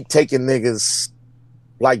you keep taking niggas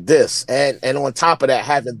like this, and on top of that,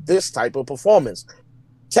 having this type of performance.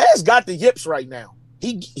 Taz got the yips right now.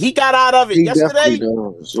 He got out of it yesterday,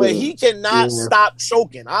 but he cannot stop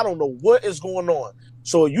choking. I don't know what is going on.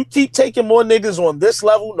 So you keep taking more niggas on this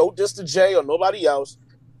level, no diss to Jay or nobody else,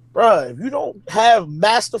 bruh. If you don't have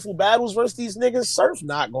masterful battles versus these niggas, Surf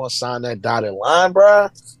not gonna sign that dotted line,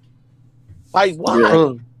 bruh. Like why?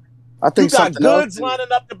 Yeah. I think you got Goods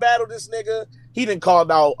lining up to battle this nigga. He done called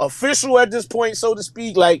out official at this point, so to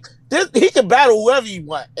speak. Like he can battle whoever he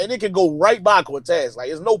want, and it can go right by Cortez. Like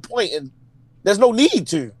there's no point, and there's no need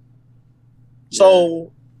to.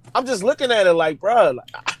 So I'm just looking at it like, bro.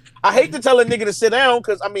 Like, I hate to tell a nigga to sit down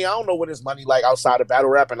because I mean I don't know what his money like outside of battle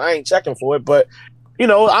rap, and I ain't checking for it. But you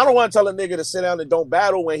know I don't want to tell a nigga to sit down and don't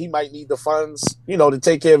battle when he might need the funds, you know, to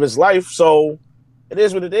take care of his life. So it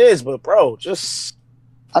is what it is. But bro, just.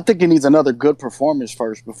 I think he needs another good performance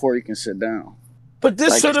first before he can sit down. But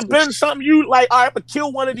this should have been something you like. All right, I'm gonna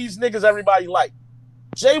kill one of these niggas everybody like.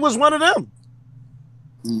 Jay was one of them.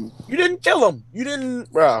 You didn't kill him. You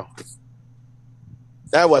didn't, bro.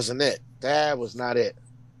 That wasn't it. That was not it.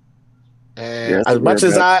 And as much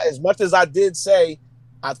as I did say,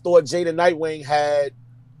 I thought Jada Nightwing had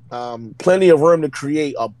plenty of room to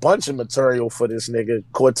create a bunch of material for this nigga.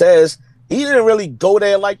 Cortez, he didn't really go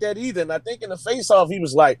there like that either. And I think in the face-off, he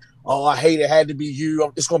was like, oh, I hate it had to be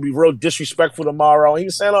you. It's going to be real disrespectful tomorrow. And he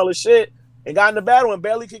was saying all this shit and got in the battle and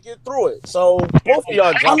barely could get through it. So both of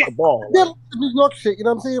y'all dropped the ball. I did like the New York shit, you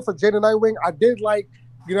know what I'm saying? For Jada Nightwing, I did like,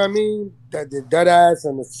 you know what I mean? The dead ass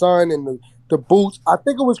and the sun and the boots. I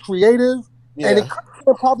think it was creative. Yeah. And it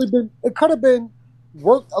could have been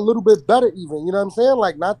worked a little bit better even, you know what I'm saying?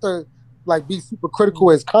 Like, not to like be super critical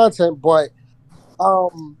as content, but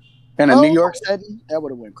in a New York setting, that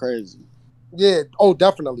would have went crazy. Yeah,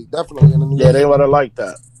 definitely in a New York they would have liked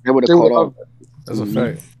that. They would have caught up. That's a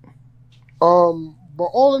fact. But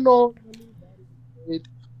all in all, it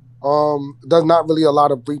does not really a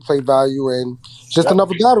lot of replay value and just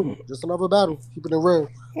another battle. Keeping it real.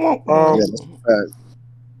 That's a fact.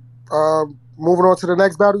 Moving on to the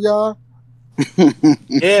next battle, y'all.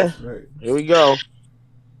 Yeah, right. Here we go.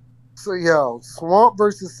 So, Swamp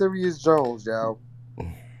versus Serious Jones, y'all.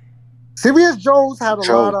 Serious Jones had a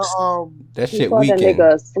lot of that shit weekend. That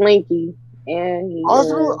nigga Slinky,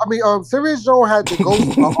 and Serious Jones had the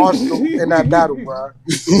ghost of Arsenal in that battle, bro.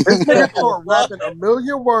 This nigga started rapping a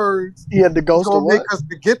million words. He had the ghost of what? Make us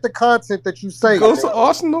to get the content that you say. Ghost of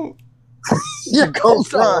Arsenal. Yeah,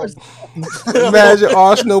 ghost of Imagine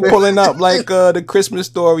Arsenal pulling up like the Christmas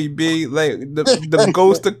Story, B, like the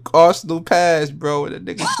ghost of Arsenal passed, bro. The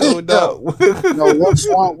nigga showed up. No,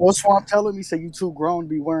 what Swamp telling me? Say you too grown to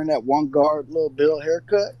be wearing that one guard little Bill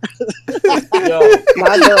haircut. Yo,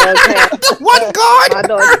 my dog had one guard. My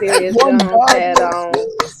dog Serious Jones had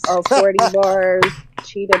a 40 bars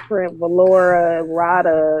cheetah print velour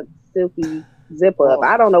Rada silky zip up.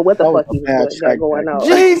 I don't know what the fuck he was going on.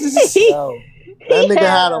 Jesus. That nigga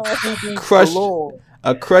had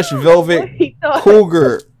a crushed velvet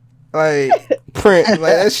cougar like print. Like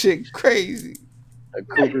that shit crazy. A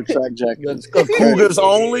cougar track jacket. Cougars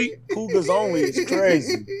only is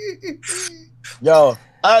crazy. Yo,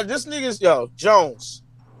 this nigga's Jones.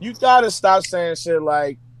 You gotta stop saying shit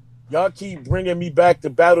like y'all keep bringing me back to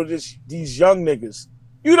battle these young niggas.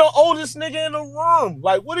 You the oldest nigga in the room.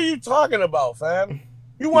 Like, what are you talking about, fam?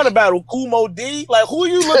 You want to battle Kumo D? Like, who are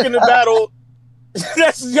you looking to battle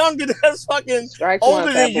that's younger, that's fucking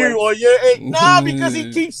older than you? Or because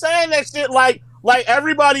he keeps saying that shit like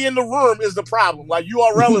everybody in the room is the problem. Like,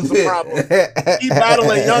 URL is the problem. Keep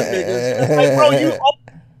battling young niggas. Like, bro, you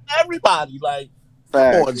everybody. Like,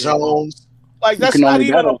 come on, Jones. Like, that's not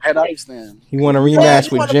even a head ice then. You want a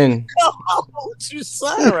rematch with Jin? What you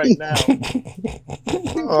saying right now?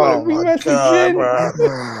 Oh my God,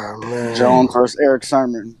 bro. Jones versus Eric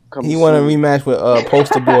Sermon. He want a rematch with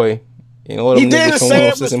Poster Boy. In order he didn't say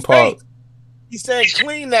it was fake. He said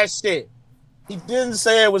clean that shit. He didn't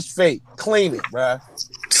say it was fake. Clean it, bro.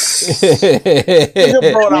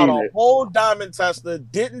 He brought out a whole diamond tester.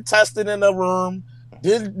 Didn't test it in the room.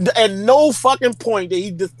 At no fucking point did he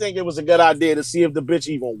just think it was a good idea to see if the bitch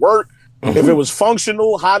even worked, if it was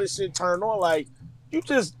functional, how this shit turned on. Like, you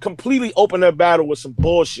just completely opened that battle with some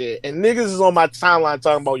bullshit. And niggas is on my timeline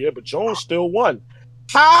talking about, but Jones still won.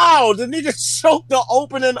 How? The nigga choked the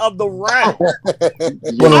opening of the round.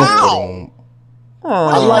 How?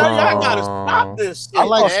 Y'all gotta stop this shit, I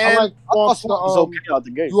like out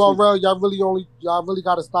the gate. URL, y'all really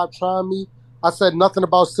gotta stop trying me. I said nothing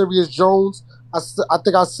about Serious Jones. I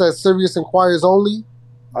think I said Serious Inquiries only.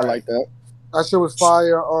 I like that. That shit was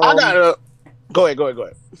fire. I gotta go ahead.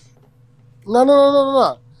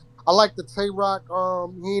 No. I like the Tay-Rock.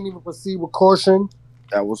 He ain't even proceed with caution.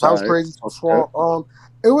 That was crazy. Swamp.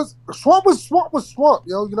 Swamp was Swamp,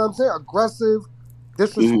 yo. You know what I'm saying? Aggressive,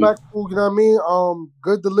 disrespectful. You know what I mean?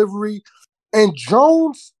 Good delivery. And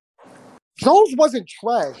Jones wasn't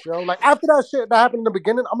trash, yo. Like, after that shit that happened in the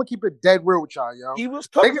beginning, I'm gonna keep it dead real with y'all, yo. He was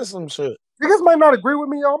cooking some shit. Niggas might not agree with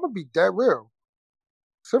me, yo. I'm gonna be dead real.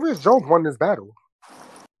 Serious Jones won this battle.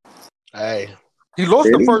 Hey. He lost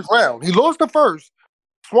the first round. He lost the first.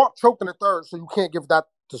 Swamp choked in the third, so you can't give that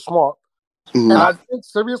to Swamp. And I think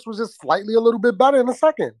Serious was just slightly a little bit better in the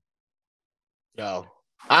second. Yo.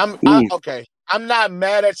 I'm okay. I'm not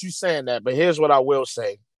mad at you saying that, but here's what I will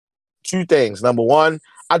say. Two things. Number one,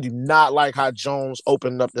 I do not like how Jones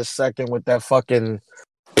opened up the second with that fucking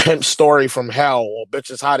pimp story from hell, or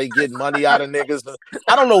bitches how they get money out of niggas.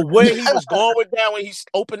 I don't know where he was going with that when he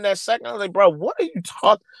opened that second. I was like, bro, what are you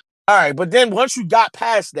talking? All right, but then once you got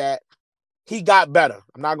past that, he got better.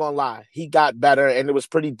 I'm not gonna lie, he got better, and it was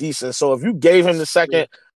pretty decent. So if you gave him the second,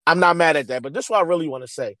 I'm not mad at that. But this is what I really want to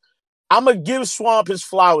say. I'm gonna give Swamp his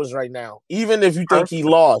flowers right now, even if you think he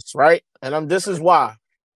lost, right? And this is why.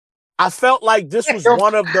 I felt like this was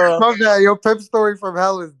one of the. My bad, your pimp story from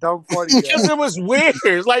hell is dumb funny. Because it was weird.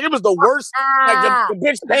 It's like it was the worst. Like the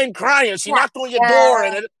bitch came crying. She knocked on your door,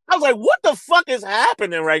 and I was like, "What the fuck is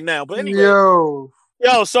happening right now?" But anyway, yo.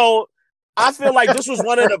 So I feel like this was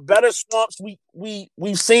one of the better Swamps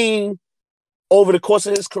we've seen over the course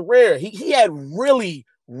of his career. He had really,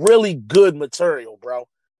 really good material, bro.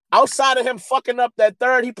 Outside of him fucking up that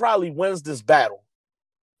third, he probably wins this battle.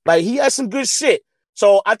 Like, he had some good shit.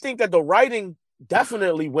 So I think that the writing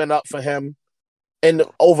definitely went up for him and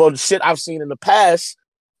over shit I've seen in the past.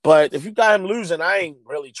 But if you got him losing, I ain't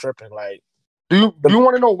really tripping. Like, do you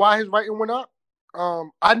want to know why his writing went up?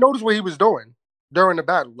 I noticed what he was doing during the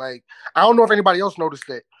battle. Like, I don't know if anybody else noticed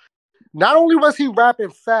it. Not only was he rapping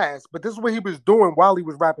fast, but this is what he was doing while he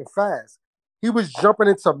was rapping fast. He was jumping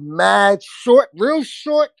into mad real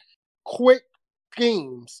short, quick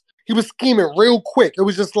schemes. He was scheming real quick. It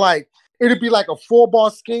was just like, it'd be like a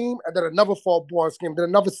 4-bar scheme and then another 4-bar scheme, then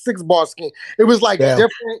another 6-bar scheme. It was like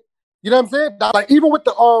different. You know what I'm saying? Like, even with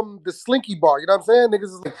the slinky bar, you know what I'm saying?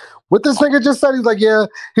 Niggas is like, what this nigga just said, he's like, yeah.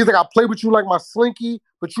 He's like, I play with you like my slinky,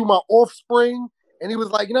 but you my offspring. And he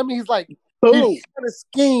was like, you know what I mean? He's like, he's trying to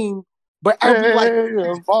scheme, but every like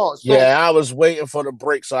balls. So, yeah, I was waiting for the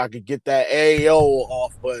break so I could get that AO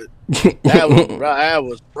off, but that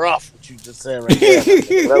was rough what you just said right there.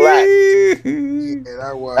 Relax. Yeah,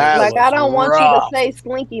 that was. Like, I don't want you to say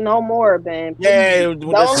Slinky no more, Ben. Please. Yeah,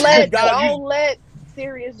 don't let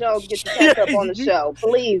Serious Jones get the catch up on the show,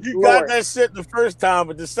 please. You got that shit the first time,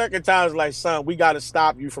 but the second time is like, son, we got to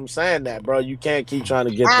stop you from saying that, bro. You can't keep trying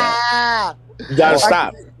to get that. You got to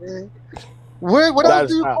stop. What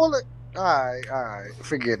else do you call it? All right,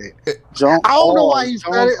 forget it. I don't know why he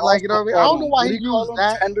said it. Like, you know what I mean? I don't know why he used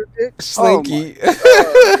that. Tender dick? Slinky.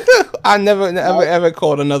 I never ever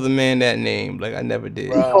called another man that name. Like, I never did.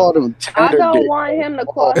 He called him tender dick. I don't want him to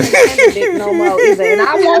call him tender dick no more either. And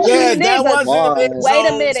I want you niggas.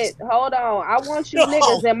 Wait a minute. Hold on. I want you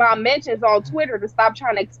niggas in my mentions on Twitter to stop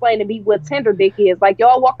trying to explain to me what tender dick is. Like,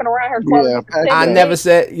 y'all walking around here calling I never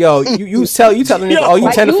said, yo, you telling niggas, oh, you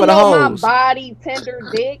like, tender for the hoes. My body tender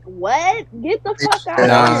dick. What? Get the fuck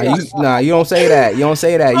out of here. Nah, you don't say that. You don't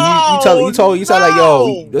say that. You tell like,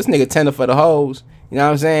 yo, this nigga tender for the hoes. You know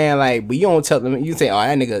what I'm saying? Like, but you don't tell them. You say, oh,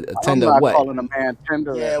 that nigga a tender. I'm not what? calling a man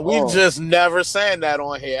tender. Yeah, we just never saying that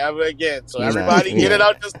on here ever again. So everybody get it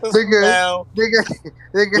out this now.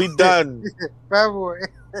 Nigga, we done. Bad boy.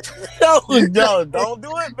 No, don't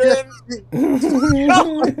do it, man.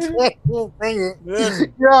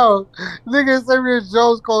 Yo, nigga, Serious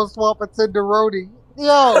Jones called Swamp a tenderoni. Yo.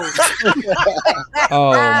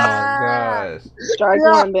 Oh my gosh. Strike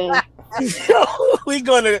one, man. Yo, we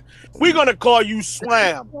gonna call you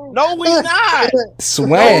Swam. No, we not. Swam.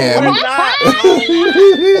 No, we not.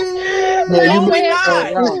 No, we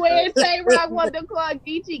not. When Tay-Rock wanted to call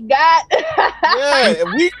Geechee Got. Yeah,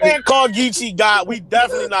 we can't call Geechee Got. We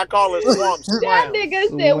definitely not calling Swamp Swam. That nigga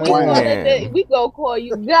said we gonna call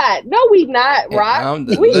you God. No, we not, Rock.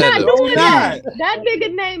 We not doing that. That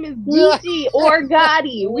nigga name is Geechee or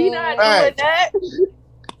Gotti. We not doing that.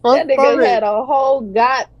 That nigga had a whole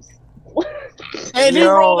God. And he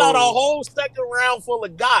rolled out a whole second round full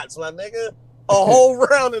of gots, my nigga. A whole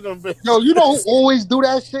round of them. Yo, you know who always do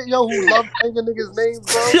that shit, yo? Who love changing niggas' names,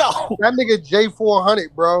 bro? Yo. That nigga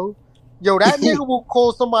J400, bro. Yo, that nigga will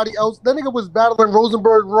call somebody else. That nigga was battling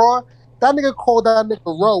Rosenberg Raw. That nigga called that nigga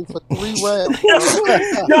Roe for 3 rounds.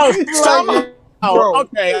 Yo, somehow.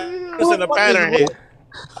 Okay, there's a pattern here.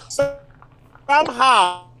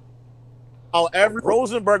 Somehow, every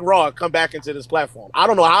Rosenberg Raw come back into this platform. I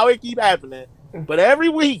don't know how it keep happening, but every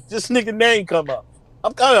week this nigga name come up.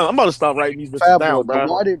 I'm gonna stop writing these bitches down, bro.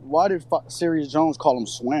 Why did Serious Jones call him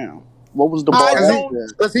Swam? What was the bar?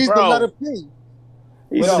 Because he's the letter P.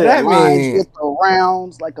 He said that means with the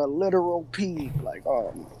rounds like a literal P. Like,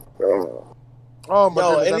 oh my god. Oh my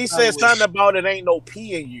god. And he said something about it ain't no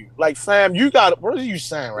P in you. Like, fam, you got what are you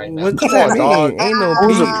saying right now? What does that mean? Dog. Ain't no P.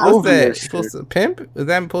 What's that? Supposed to pimp? Is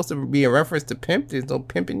that supposed to be a reference to pimp? There's no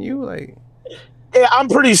pimp in you? Like, yeah, I'm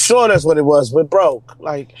pretty sure that's what it was, but bro,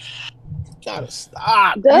 like, you gotta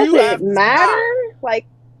stop. Does it matter? Like,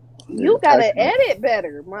 you gotta edit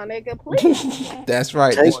better, my nigga, please. That's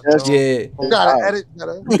right. You gotta edit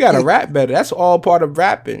better. You gotta rap better. That's all part of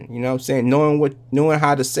rapping. You know what I'm saying? Knowing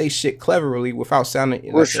how to say shit cleverly without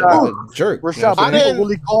sounding like a jerk. Rashad, but people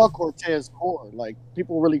really call Cortez Core. Like,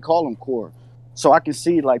 people really call him Core. So I can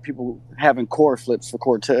see like people having core flips for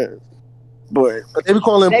Cortez. But they be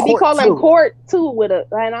calling him Court too with a,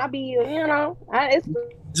 and I be, it's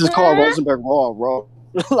just call Rosenberg Raw.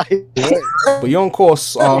 Like, but you don't call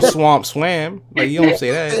Swamp Swam. Like, you don't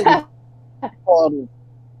say that.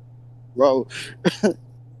 bro. You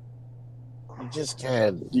just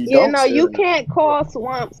can't. You can't call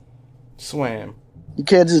swamps. Swam. You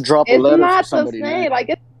can't just drop a It's letter not for somebody. the same. Man. Like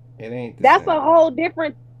it ain't. That's a whole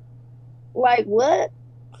different. Like what?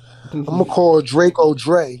 I'm gonna call Draco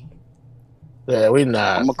Dre. Yeah, we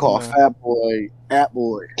not. I'm gonna call Fat Boy At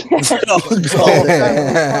Boy.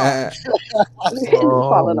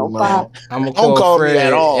 Falling on fire. I'm gonna call Fred me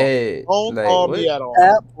at all. Ed. Don't call me at all.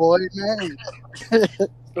 At Boy, man.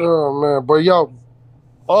 Oh man, but yo,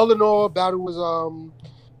 all in all, battle was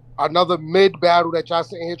another mid battle that y'all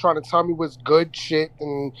sitting here trying to tell me was good shit,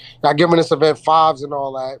 and y'all giving this event 5s and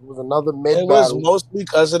all that. It was another mid battle. It was mostly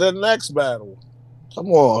because of the next battle. Come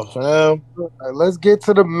on, fam. Right, let's get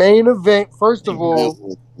to the main event. First of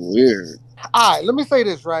all, weird. All right, let me say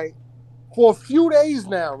this, right? For a few days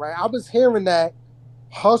now, right, I was hearing that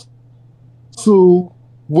Hustle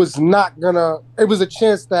was not gonna, it was a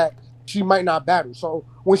chance that she might not battle. So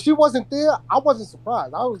when she wasn't there, I wasn't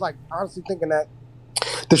surprised. I was like honestly thinking that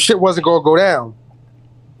the shit wasn't gonna go down.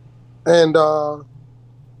 And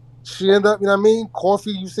she ended up, you know what I mean?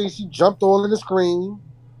 Coffee, you see, she jumped all in the screen.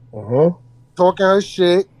 Talking her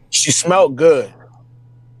shit. She smelled good.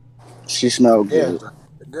 She smelled good.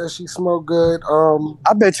 Yeah, she smelled good.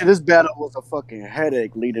 I bet you this battle was a fucking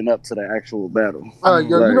headache leading up to the actual battle. Yo, you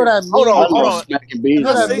know that meme? Hold on. You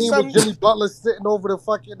know that meme with Jimmy Butler sitting over the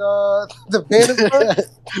fucking the banner?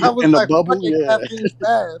 I was in like, the bubble, fucking Caffeine's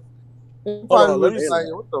bad. Hold on, let me see. Like,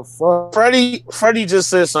 what the fuck? Freddie just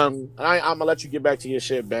said something. I'm gonna let you get back to your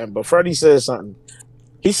shit, Ben. But Freddie said something.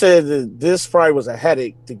 He said that this probably was a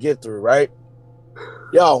headache to get through, right?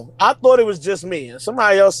 Yo, I thought it was just me, and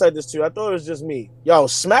somebody else said this too. I thought it was just me. Yo,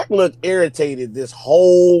 Smack looked irritated this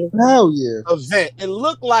whole event. It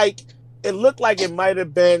looked like it might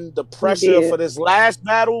have been the pressure for this last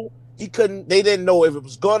battle. They didn't know if it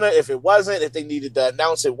was if it wasn't, if they needed to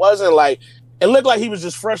announce it wasn't. Like, it looked like he was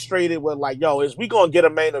just frustrated with like, yo, is we gonna get a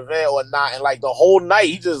main event or not? And like the whole night,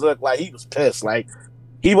 he just looked like he was pissed. Like,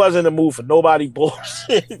 he wasn't in the mood for nobody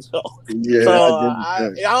bullshit.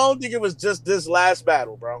 I don't think it was just this last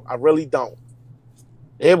battle, bro. I really don't.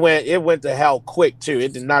 It went to hell quick too.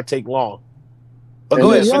 It did not take long. But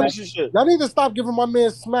go ahead, finish your shit. Y'all need to stop giving my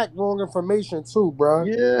man Smack wrong information too, bro.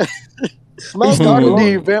 Yeah. He started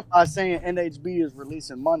the event by saying NHB is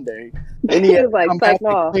releasing Monday. And he had like,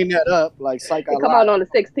 clean that up, like psych. It come out on the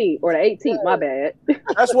 16th or the 18th. My bad.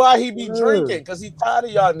 That's why he be drinking, because he tired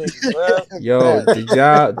of y'all niggas, man. Yo, did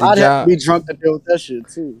y'all have to be drunk to deal with that shit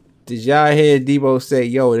too. Did y'all hear Debo say,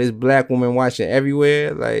 "Yo, this black woman watching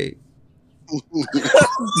everywhere"? Like, he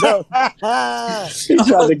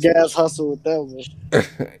tried to gas Hustle with that one.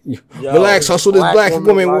 Relax, Hustle. This black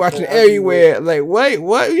woman watching everywhere. Like, wait,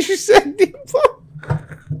 what you said, Debo?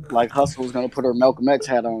 Like Hustle was gonna put her Malcolm X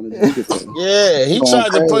hat on. Yeah, he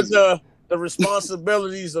tried to put the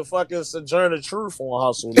responsibilities of fucking Sojourner Truth on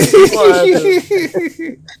Hustle.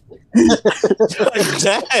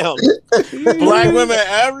 Damn, black women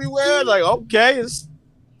everywhere. Like, okay, it's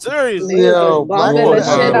serious. Yo, bumping the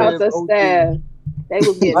shit out the staff. They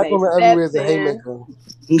was getting black women everywhere is a haymaker.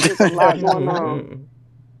 There's a lot going on.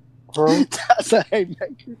 That's a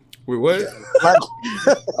haymaker. Wait, what?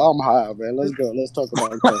 I'm high, man. Let's go. Let's talk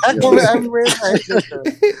about it. Black women everywhere is a haymaker.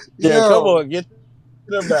 Yeah, come on, get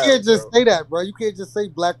them back. You can't just say that, bro. You can't just say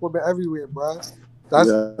black women everywhere, bro.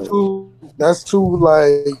 That's too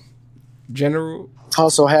like general.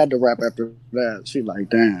 Hustle had to rap after that. She like,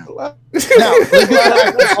 damn.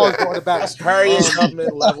 That's various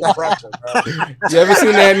government level pressure, bro. You ever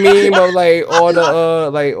seen that meme of like all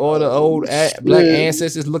the old black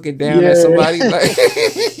ancestors looking down at somebody? Like,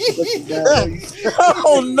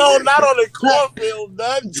 oh no, not on the cornfield,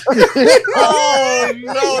 Dutch. Oh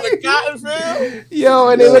no, the cotton field. Yo,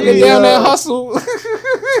 and they looking down at Hustle.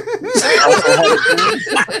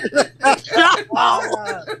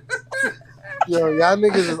 Yo, y'all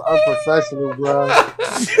niggas is unprofessional, bro.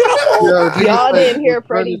 Y'all didn't hear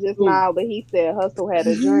Freddie just now, but he said Hustle had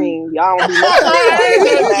a dream. Y'all don't be listening.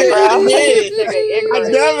 I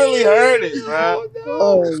definitely heard it, bro.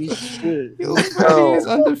 Oh shit! Yo, Freddie is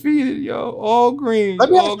undefeated, yo. All green.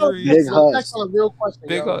 Let me all green. ask y'all a real question.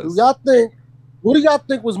 What do y'all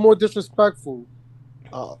think was more disrespectful?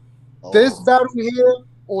 This battle here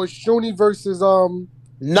or Shuni versus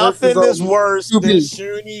Nothing is worse than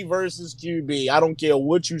Shuni versus QB. I don't care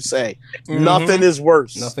what you say. Mm-hmm. Nothing is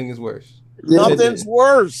worse. Nothing is worse. Nothing's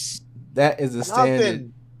worse. That is a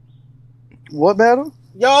standard. What battle?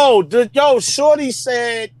 Yo, Shorty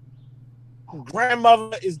said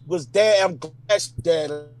grandmother was dead. I'm glad she's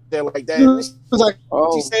dead. They're like that. She was like,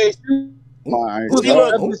 she said my she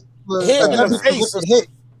looked hit in the face.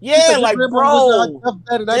 Yeah, like, bro.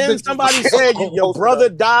 Then somebody said your brother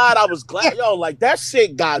died. I was glad. Yo, like, that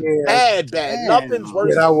shit got bad. Nothing's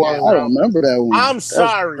worse than that, bro. I remember that one. I'm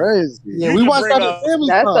sorry. Crazy. Yeah, we watched that at family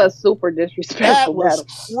time. That's a super disrespectful battle.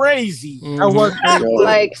 Crazy. That was crazy.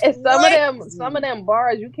 Like, some of them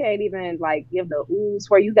bars, you can't even, like, give the ooze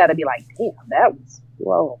where you got to be like, damn, that was...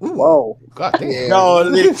 Whoa. God damn. No,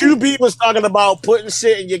 the QB was talking about putting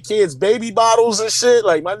shit in your kids' baby bottles and shit.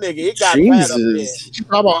 Like, my nigga, it got bad up there.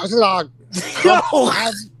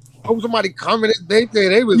 Yo, somebody commented, they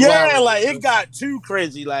was wild. Like, it got too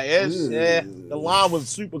crazy. Like, the line was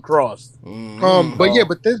super crossed.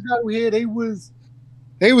 But this battle here, they was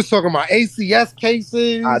talking about ACS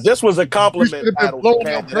cases. This was a compliment battle.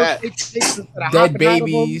 Dead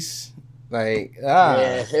babies. Like,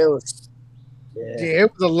 yeah, it was. Yeah,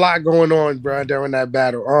 it was a lot going on, bro, during that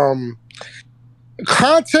battle.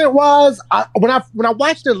 Content wise, when I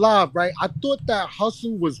watched it live, right, I thought that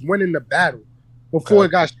Hustle was winning the battle before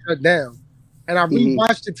it got shut down, and I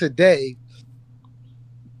rewatched it today,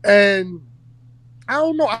 and I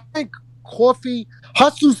don't know. I think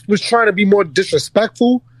Hustle was trying to be more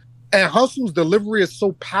disrespectful, and Hustle's delivery is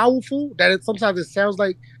so powerful that sometimes it sounds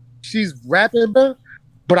like she's rapping better,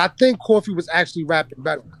 but I think Coffee was actually rapping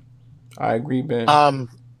better. I agree, man.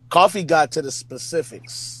 Coffee got to the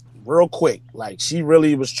specifics real quick. Like, she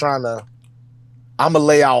really was trying to, I'm going to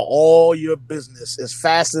lay out all your business as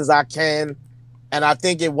fast as I can. And I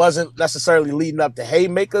think it wasn't necessarily leading up to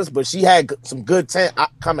haymakers, but she had some good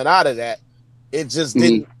coming out of that. It just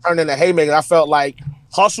didn't turn into haymaker. I felt like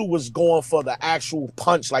Hustle was going for the actual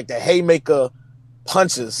punch, like the haymaker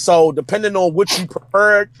punches. So depending on what you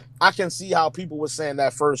preferred, I can see how people were saying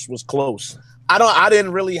that first was close. I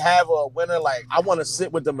didn't really have a winner. Like, I want to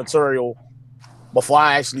sit with the material before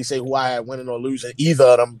I actually say who I had winning or losing either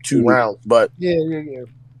of them two rounds. But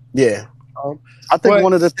yeah. I think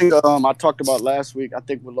one of the things I talked about last week, I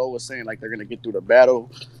think Willow was saying like they're gonna get through the battle,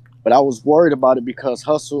 but I was worried about it because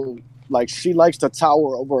Hustle, like, she likes to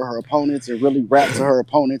tower over her opponents and really rap to her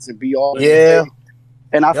opponents and be all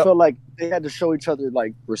and I felt like they had to show each other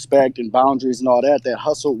like respect and boundaries and all that. That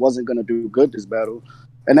Hustle wasn't gonna do good this battle.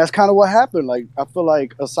 And that's kind of what happened. Like, I feel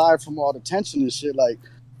like aside from all the tension and shit, like,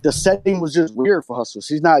 the setting was just weird for Hustle.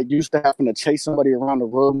 She's not used to having to chase somebody around the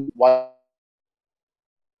room while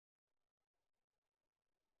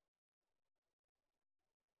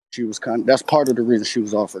she was that's part of the reason she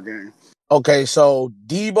was off her game. Okay, so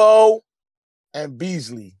Debo and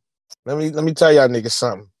Beasley. Let me tell y'all niggas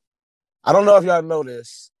something. I don't know if y'all know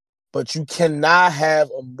this, but you cannot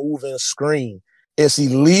have a moving screen. It's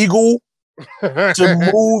illegal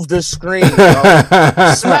to move the screen,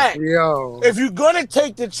 bro. Smack. Yo. If you're gonna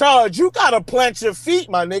take the charge, you gotta plant your feet,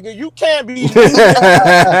 my nigga. You can't be moving.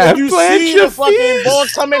 If you see the fucking ball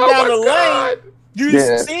coming down the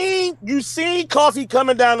lane, you seen Coffee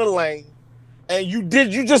coming down the lane, and you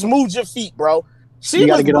just moved your feet, bro. You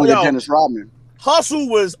gotta get under Dennis Rodman. Hustle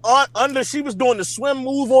was under. She was doing the swim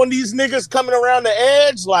move on these niggas coming around the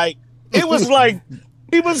edge, like it was like.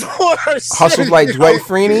 He was on her shit. Hustle's like Dwight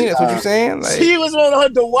Freeney. That's what you're saying. Like, she was on her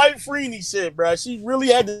Dwight Freeney shit, bro. She really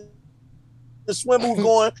had the swim move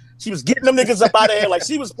going. She was getting them niggas up out of here. Like,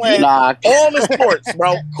 she was playing all the sports,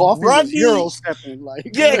 bro. Coffee was hero stepping. Like,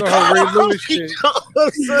 Coffee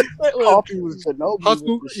was Shinobi.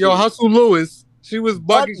 Hustle Lewis. She was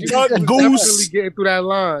bugging. She was definitely getting through that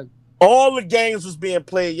line. All the games was being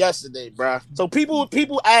played yesterday, bro. So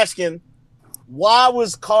people asking, why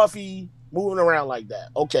was Coffee moving around like that?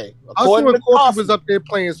 Okay. According to Coffee was up there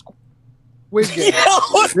playing Squid Game. They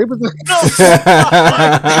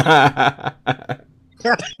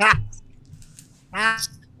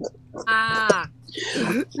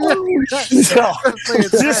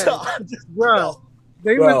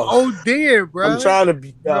was ODing, bro. I'm trying to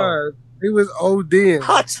be He was ODing.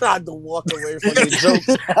 I tried to walk away from the jokes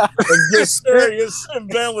and get serious, and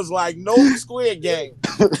Ben was like, no Squid Game.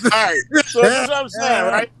 All right. So that's what I'm saying,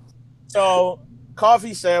 right? So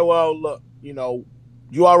Coffee said, well, look,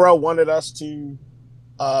 URL wanted us to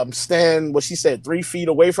stand, what she said, 3 feet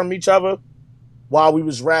away from each other while we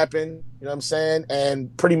was rapping, you know what I'm saying,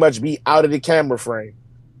 and pretty much be out of the camera frame.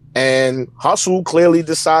 And Hustle clearly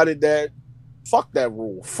decided that, fuck that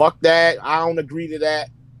rule. Fuck that. I don't agree to that.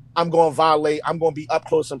 I'm going to violate. I'm going to be up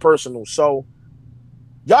close and personal. So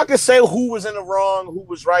y'all can say who was in the wrong, who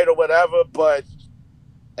was right or whatever, but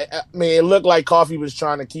I mean, it looked like Coffee was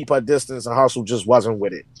trying to keep her distance and Hustle just wasn't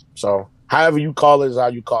with it. So however you call it is how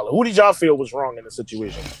you call it. Who did y'all feel was wrong in the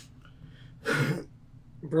situation?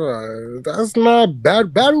 Bruh, that's not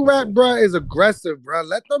bad. Battle rap, bruh, is aggressive, bruh.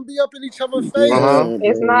 Let them be up in each other's face.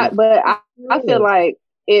 It's not, but I feel like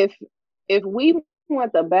if we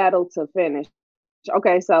want the battle to finish.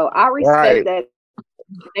 Okay, so I respect that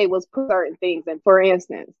they was put certain things, and for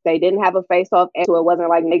instance, they didn't have a face-off, so it wasn't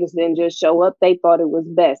like niggas didn't just show up. They thought it was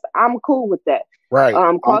best. I'm cool with that. Right.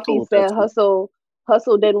 Coffee cool said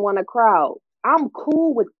Hustle didn't want a crowd. I'm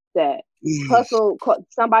cool with that. Hustle.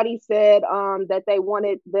 Somebody said that they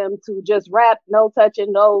wanted them to just rap, no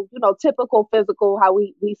touching, no, typical physical how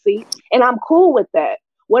we see, and I'm cool with that.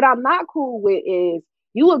 What I'm not cool with is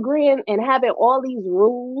you agreeing and having all these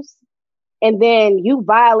rules, and then you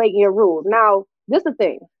violating your rules. Now, this is the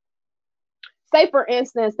thing. Say, for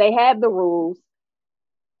instance, they have the rules.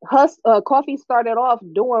 Coffee started off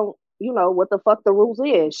doing, what the fuck the rules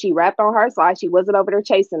is. She rapped on her side. She wasn't over there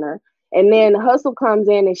chasing her. And then Hustle comes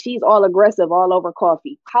in and she's all aggressive all over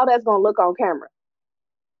Coffee. How that's going to look on camera?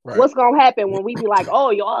 Right. What's going to happen when we be like, oh,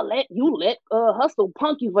 y'all let Hustle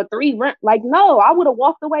punk you for 3 rounds? Like, no, I would have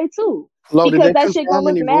walked away too. Because that shit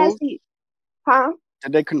going to look nasty. Huh?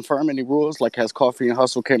 Did they confirm any rules? Like, has Coffee and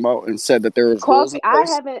Hustle came out and said that there was rules in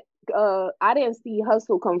place? I didn't see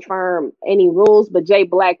Hustle confirm any rules, but Jay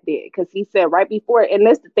Black did, because he said right before, and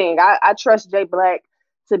that's the thing, I trust Jay Black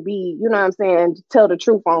to be, tell the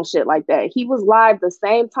truth on shit like that. He was live the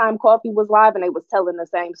same time Coffee was live, and they was telling the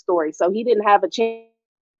same story, so he didn't have a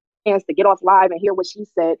chance to get off live and hear what she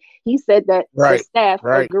said. He said that the staff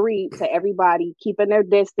agreed to everybody keeping their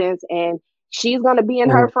distance, and she's gonna be in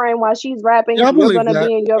her frame while she's rapping. You're gonna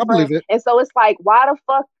be in your frame, and so it's like, why the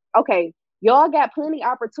fuck? Okay. Y'all got plenty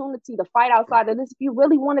opportunity to fight outside of this. If you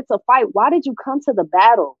really wanted to fight, why did you come to the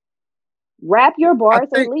battle? Rap your bars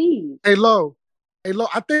and leave. Hey, Lo,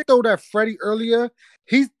 I think though that Freddie earlier,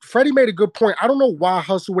 Freddie made a good point. I don't know why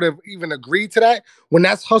Hustle would have even agreed to that when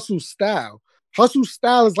that's Hustle's style. Hustle's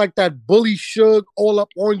style is like that bully Suge all up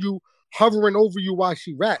on you, hovering over you while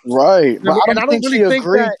she raps. Right. But I don't think she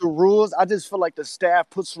agreed to rules. I just feel like the staff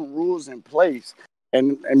put some rules in place.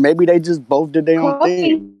 And maybe they just both did their own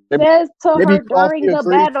thing. Says to her during the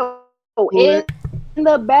battle, in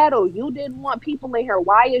the battle, you didn't want people in here.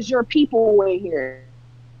 Why is your people in here?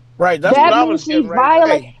 Right. That's that what I means was she's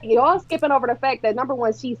violating. Hey. Y'all skipping over the fact that number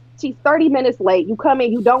one, she's 30 minutes late. You come in,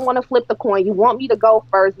 you don't want to flip the coin. You want me to go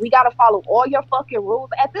first. We got to follow all your fucking rules.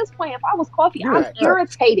 At this point, if I was Coffee, I'm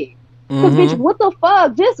irritated. Because, bitch, what the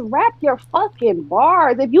fuck? Just rap your fucking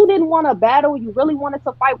bars. If you didn't want to battle, you really wanted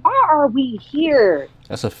to fight, why are we here?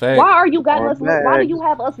 That's a fact. Why are you guys? Why do you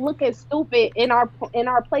have us looking stupid in our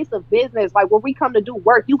place of business? Like, where we come to do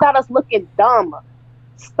work, you got us looking dumb.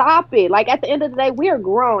 Stop it. Like, at the end of the day, we are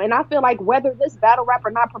grown. And I feel like whether this battle rap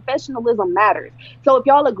or not, professionalism matters. So if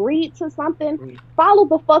y'all agreed to something, follow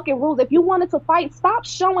the fucking rules. If you wanted to fight, stop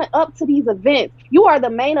showing up to these events. You are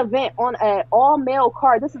the main event on an all-male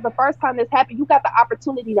card. This is the first time this happened. You got the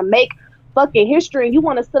opportunity to make fucking history, and you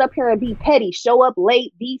want to sit up here and be petty, show up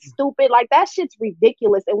late, be stupid. Like, that shit's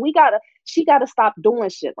ridiculous. And she gotta stop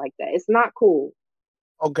doing shit like that. It's not cool.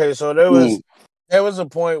 Okay, so there was a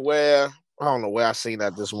point where, I don't know where I seen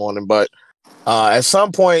that this morning, but at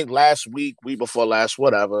some point last week before last,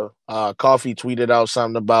 whatever, Coffee tweeted out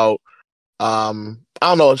something about, I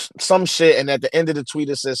don't know, some shit. And at the end of the tweet,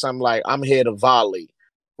 it says something like, I'm here to volley.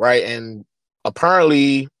 Right. And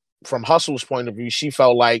apparently from Hustle's point of view, she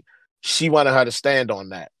felt like she wanted her to stand on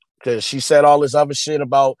that because she said all this other shit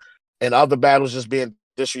about in other battles just being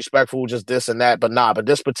disrespectful, just this and that. But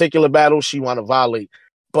this particular battle, she wanted to volley.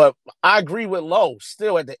 But I agree with Lo.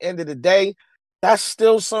 Still, at the end of the day, that's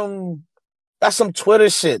some Twitter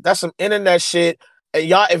shit. That's some internet shit. And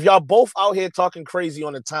if y'all both out here talking crazy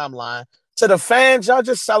on the timeline, to the fans, y'all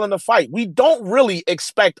just selling the fight. We don't really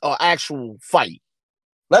expect an actual fight.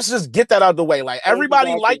 Let's just get that out of the way. Like,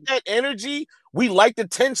 everybody like that energy. We like the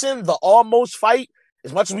tension, the almost fight.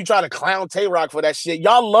 As much as we try to clown Tay-Rock for that shit,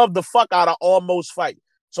 y'all love the fuck out of almost fight.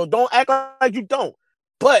 So don't act like you don't.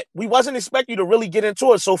 But we wasn't expecting you to really get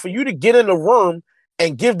into it. So for you to get in the room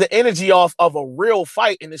and give the energy off of a real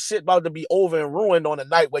fight and the shit about to be over and ruined on a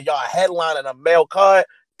night where y'all headlining a male card,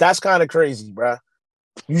 that's kind of crazy, bruh.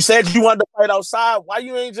 You said you wanted to fight outside. Why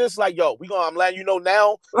you ain't just like, yo, I'm letting you know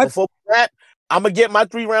now before we wrap, I'm going to get my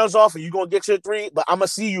 3 rounds off and you're going to get your 3, but I'm going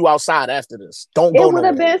to see you outside after this. Don't go nowhere. It would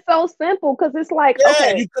have been so simple because it's like,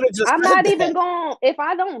 okay, I'm not even going, if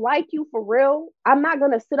I don't like you for real, I'm not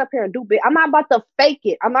going to sit up here and do big. I'm not about to fake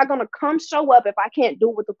it. I'm not going to come show up if I can't do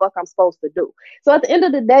what the fuck I'm supposed to do. So at the end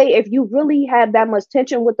of the day, if you really have that much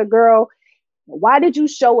tension with the girl, why did you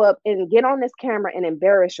show up and get on this camera and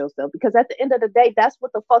embarrass yourself? Because at the end of the day, that's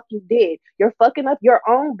what the fuck you did. You're fucking up your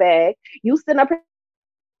own bag. You sitting up here.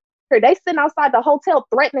 They sitting outside the hotel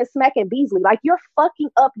threatening, smacking Beasley. Like, you're fucking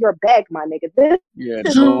up your bag, my nigga.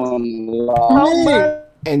 This doing a lot.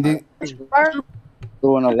 And then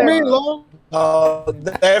doing a lot. No.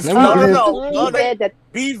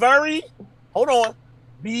 Be very. Hold on.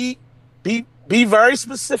 Be very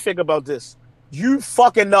specific about this. You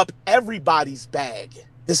fucking up everybody's bag.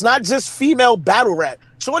 It's not just female battle rap.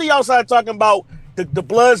 Shorty outside talking about the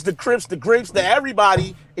Bloods, the Crips, the Grapes, the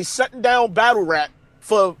everybody is shutting down battle rap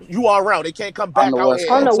for URL. They can't come back out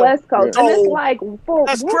here. On the West Coast. And it's like,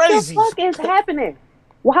 that's what crazy. the fuck is happening?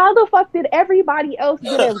 Well, how the fuck did everybody else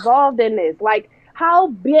get involved in this? Like, how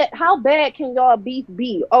bad can y'all beef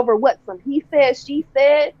be over what? Some he said, she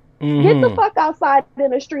said? Mm-hmm. Get the fuck outside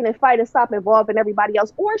in the street and fight and stop involving everybody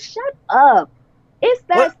else. Or shut up. It's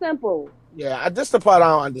that simple. Yeah, this is the part I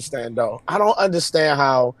don't understand, though. I don't understand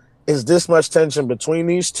how is this much tension between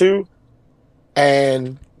these two,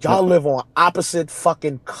 and y'all live on opposite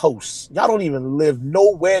fucking coasts. Y'all don't even live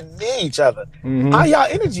nowhere near each other. Mm-hmm. How y'all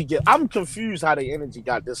energy get? I'm confused how the energy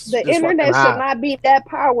got this. The internet should not be that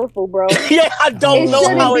powerful, bro. Yeah, I don't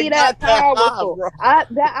know how it got that powerful.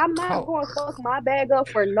 I'm not going to fuck my bag up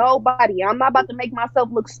for nobody. I'm not about to make myself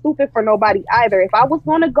look stupid for nobody either. If I was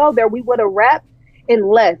going to go there, we would have rapped and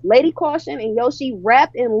left. Lady Caution and Yoshi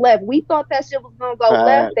rapped and left. We thought that shit was gonna go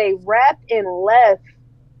left. They rapped and left.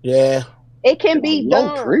 Yeah. It can be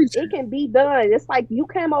done. It can be done. It's like you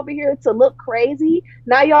came over here to look crazy.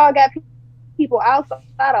 Now y'all got people outside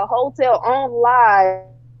a hotel on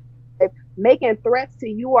live making threats to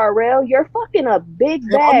URL. You're fucking a big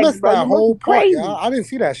bag, I missed bro. that whole crazy. I didn't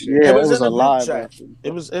see that shit. Yeah, it was in the live chat.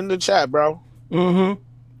 It was in the chat, bro. Mm-hmm.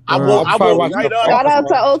 I will right up. Shout out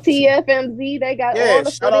to OTFMZ. They got all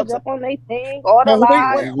the footage up on their thing. All the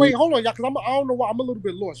live. Wait, hold on, y'all, because I don't know why I'm a little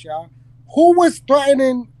bit lost, y'all. Who was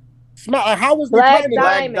threatening Smack? How was Black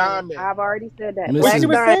threatening Diamond? I've already said that. What she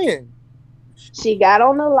was saying? She got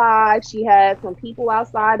on the live. She had some people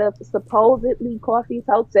outside of supposedly Coffee's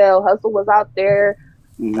hotel. Hustle was out there.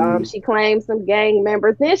 Mm-hmm. She claimed some gang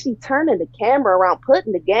members. Then she turning the camera around,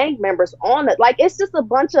 putting the gang members on it. Like, it's just a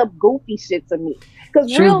bunch of goofy shit to me.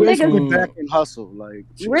 Because real niggas back in hustle. Like,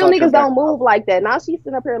 real niggas don't move like that. Now she's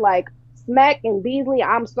sitting up here like, Smack and Beasley,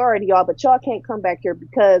 I'm sorry to y'all, but y'all can't come back here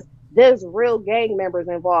because there's real gang members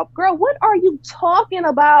involved. Girl, what are you talking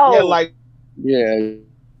about? Yeah, like,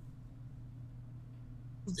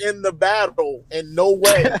 in the battle in no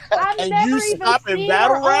way. And you stop in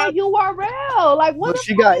battle rap URL. Like, what?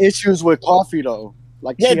 She got issues with Coffee though.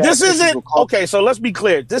 Like, yeah, this isn't okay. So let's be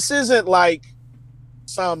clear. This isn't like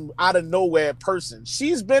some out of nowhere person.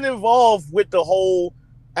 She's been involved with the whole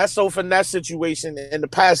SO Finesse situation in the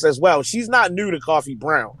past as well. She's not new to Coffee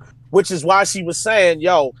Brown, which is why she was saying,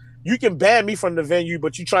 yo, you can ban me from the venue,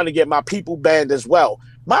 but you're trying to get my people banned as well.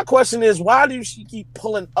 My question is, why do she keep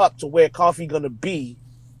pulling up to where Coffee gonna be?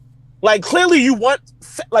 Like, clearly you want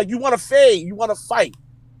to fade, you want to fight.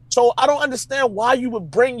 So I don't understand why you would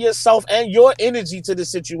bring yourself and your energy to the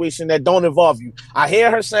situation that don't involve you. I hear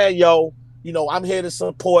her saying, yo, you know, I'm here to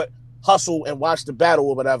support Hustle and watch the battle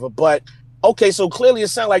or whatever. But, okay, so clearly it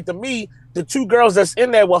sounds like to me, the two girls that's in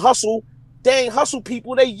there with Hustle, they ain't Hustle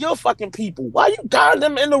people, they your fucking people. Why you got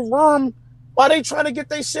them in the room while they trying to get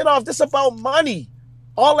their shit off? This about money.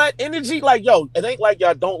 All that energy, like, yo, it ain't like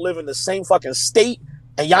y'all don't live in the same fucking state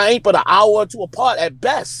and y'all ain't but an hour or two apart at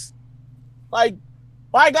best. Like,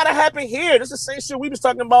 why it gotta happen here? This is the same shit we was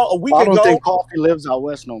talking about a week ago. I don't think Coffee lives out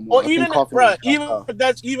west no more. Or even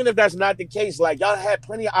if that's not the case, like, y'all had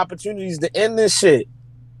plenty of opportunities to end this shit.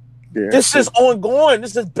 Yeah, this is ongoing.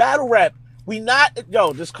 This is battle rap.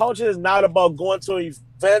 This culture is not about going to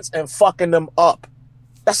events and fucking them up.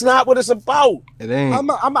 That's not what it's about. It ain't.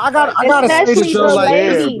 I gotta say this, yo,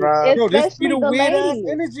 like, yo, this be the weird ass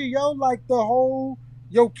energy, yo. Like the whole,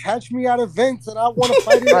 yo, catch me at events and I want to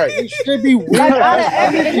fight it. Right. It should be weird.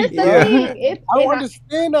 I don't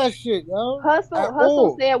understand that shit, yo.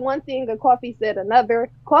 Hustle said one thing and Coffee said another.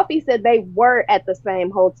 Coffee said they were at the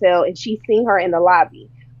same hotel and she seen her in the lobby.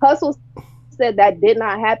 Hustle said that did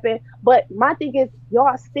not happen. But my thing is,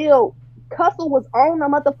 y'all still. Hustle was on the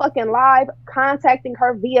motherfucking live contacting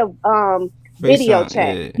her via video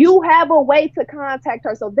chat. Yeah. You have a way to contact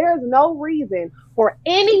her. So there's no reason for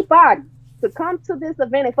anybody to come to this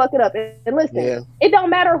event and fuck it up. And listen, It don't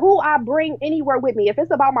matter who I bring anywhere with me. If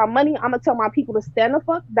it's about my money, I'm going to tell my people to stand the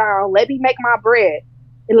fuck down. Let me make my bread.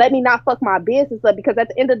 And let me not fuck my business up. Because at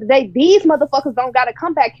the end of the day, these motherfuckers don't got to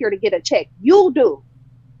come back here to get a check. You do.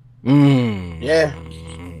 Yeah.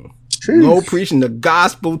 Low preaching the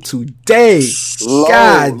gospel today.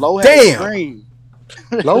 God damn.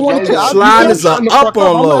 Slide is up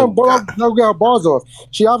on low. No, got bars off.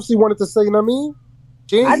 She obviously wanted to say, you know what I mean?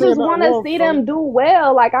 I just want to see them do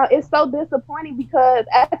well. Like, it's so disappointing because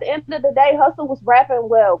at the end of the day, Hustle was rapping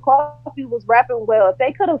well. Coffee was rapping well. If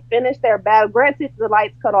they could have finished their battle, granted the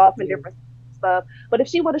lights cut off in different stuff. But if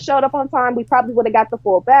she would have showed up on time, we probably would have got the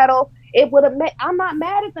full battle. It would have made. I'm not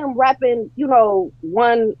mad at them rapping, a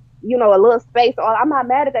little space. I'm not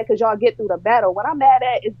mad at that because y'all get through the battle. What I'm mad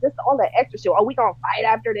at is just all the extra shit. Oh, we gonna fight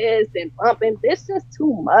after this and bumping. This is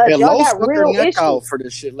too much. Yeah, y'all Lo got stuck her real neck issues. out for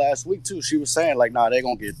this shit last week too. She was saying like, nah, they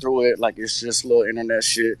gonna get through it. Like it's just little internet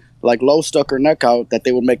shit. Like Lo stuck her neck out that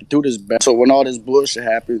they would make it through this battle. So when all this bullshit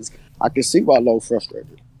happens, I can see why Lo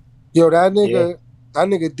frustrated. Yo, that nigga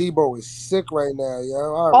Debo is sick right now,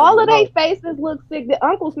 yo. All of their faces look sick. The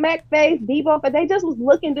Uncle Smack face, Debo, but they just was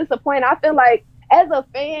looking disappointed. I feel like as a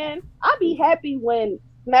fan, I'd be happy when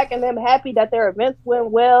Smack and them happy that their events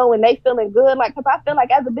went well and they feeling good. Like, cause I feel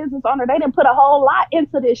like as a business owner, they didn't put a whole lot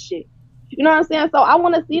into this shit. You know what I'm saying? So I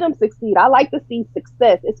want to see them succeed. I like to see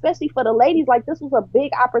success, especially for the ladies. Like this was a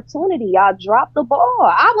big opportunity. Y'all dropped the ball.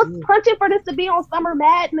 I was punching for this to be on Summer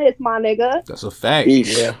Madness, my nigga. That's a fact.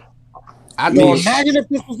 Yeah. Imagine if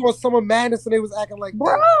this was on Summer Madness and they was acting like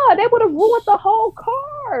Bruh, they would have ruined the whole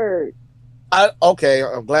card. Okay,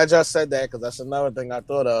 I'm glad y'all said that because that's another thing I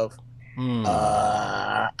thought of.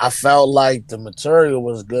 I felt like the material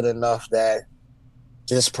was good enough that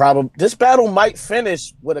this battle might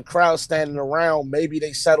finish with a crowd standing around. Maybe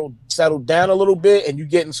they settle down a little bit, and you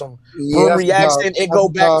getting some reaction. It go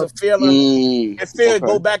back to feeling.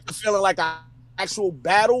 Go back to feeling like an actual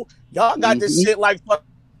battle. Y'all got this shit like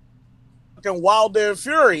fucking Wilder and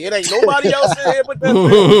Fury. It ain't nobody else in here but them.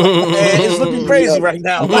 And it's looking crazy right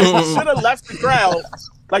now. Like you should have left the crowd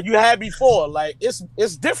like you had before. Like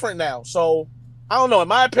it's different now. So I don't know. In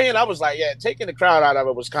my opinion, I was like, yeah, taking the crowd out of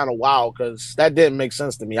it was kind of wild because that didn't make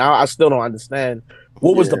sense to me. I still don't understand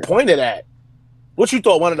what was the point of that. What you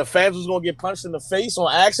thought? One of the fans was gonna get punched in the face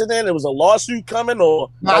on accident? It was a lawsuit coming, or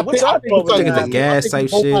I think the gas type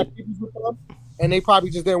shit. And they probably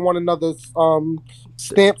just didn't want another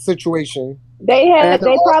stamp situation. They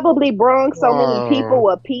probably brung so many people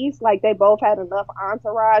a piece, like they both had enough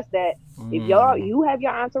entourage that if you have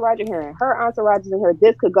your entourage in here and her entourage is in here,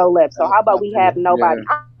 this could go left. So how about we have nobody?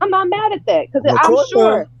 Yeah. I'm not mad at that because I'm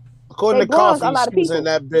sure. According to Coffee, she was in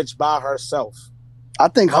that bitch by herself. I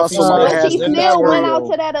think Hustle she still went out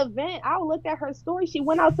to that event. I looked at her story. She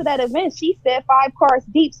went out to that event. She said 5 cars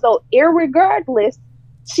deep. So irregardless,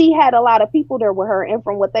 she had a lot of people there with her, and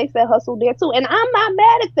from what they said, Hustle did too. And I'm not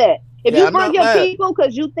mad at that. If you bring your people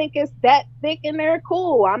because you think it's that thick in there,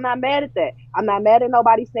 cool. I'm not mad at that. I'm not mad at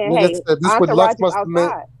nobody saying, "Hey, entourage is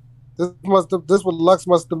outside." This what Lux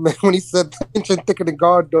must have meant when he said "inch and thicker than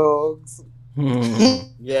guard dogs."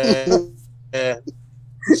 Yeah.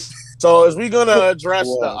 So is we gonna address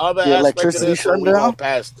the other aspect of this? Shutdown?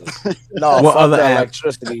 Past this? No, what other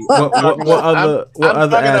electricity? What other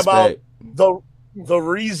aspect? About the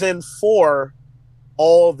reason for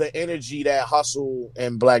all the energy that Hustle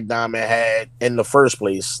and Black Diamond had in the first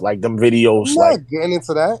place, like them videos. I'm not getting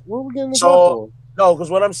into that. What are we getting into that for? No, because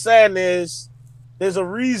what I'm saying is there's a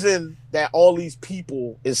reason that all these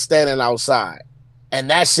people is standing outside. And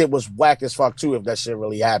that shit was whack as fuck too if that shit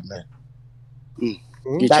really happened.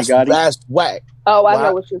 That's whack. Oh, I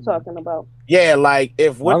know what you're talking about. Yeah, like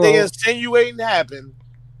if what they insinuating happened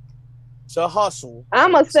to Hustle.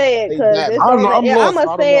 I'm gonna say it because I'm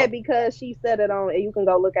gonna say it because she said it on, and you can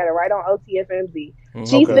go look at it right on OTFMZ.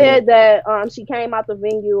 She said that she came out the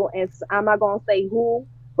venue, and I'm not gonna say who,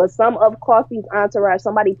 but some of Coffee's entourage,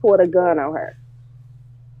 somebody pulled a gun on her.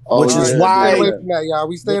 Which is why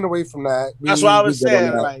we staying away from that. That's what I was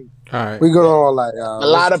saying. Like, all right, we go on like y'all. A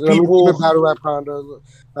lot of people battle rap condos.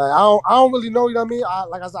 I don't really know. You know what I mean?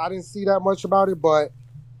 Like I said, I didn't see that much about it, but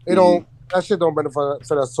it don't. That shit don't benefit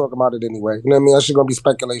us talking about it anyway. You know what I mean? That shit gonna be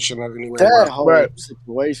speculation anyway. That whole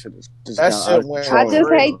situation is just that shit went. I just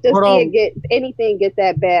hate to see anything get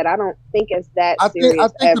that bad. I don't think it's that serious. I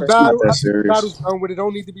think the battle's done with it.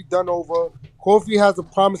 Don't need to be done over. Kofi has a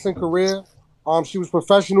promising career. She was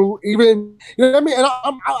professional. Even you know what I mean. And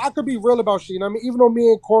I could be real about shit. You know what I mean? Even though me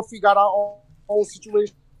and Kofi got our own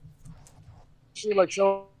situation, like she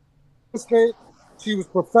was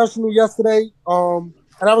professional yesterday.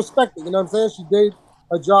 And I respect it, you know what I'm saying? She did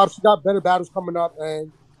a job. She got better battles coming up,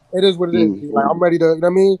 and it is what it is. Like, I'm ready to, you know what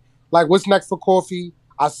I mean? Like, what's next for Kofi?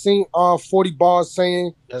 I seen 40 bars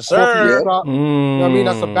saying, yes, sir. You know what I mean?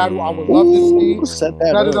 That's a battle I would love to see. Set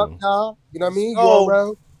it up, y'all. You know what I mean?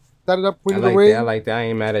 Set it up, Queen of the Ring. I like that. I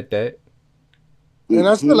ain't mad at that. And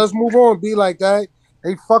that's it. Let's move on. Be like that.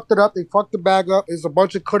 They fucked it up. They fucked the bag up. It's a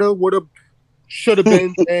bunch of coulda, woulda, shoulda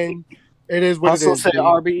been, and it is what Hustle it is. Said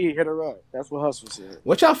RBE hit her up. That's what Hustle said.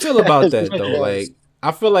 What y'all feel about that though? Like,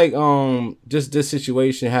 I feel like just this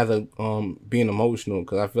situation has a being emotional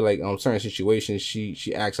because I feel like certain situations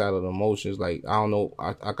she acts out of the emotions. Like I don't know,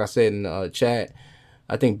 like I said in the chat,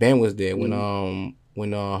 I think Ben was there when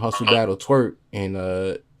Hustle Battle twerk, and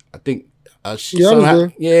I think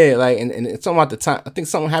yeah, like and something about the time. I think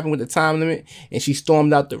something happened with the time limit, and she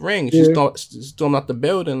stormed out the ring. She stormed out the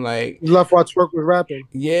building, like left while twerk was rapping.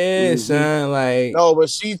 Yeah, son, like no, but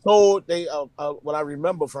she told they. What I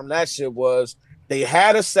remember from that shit was they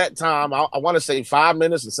had a set time. I want to say 5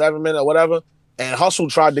 minutes or 7 minutes or whatever. And Hustle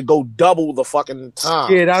tried to go double the fucking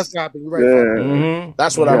time. Yeah, that's happened. Right. Mm-hmm.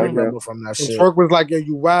 That's what I remember from that and shit. Twerk was like, "Yeah,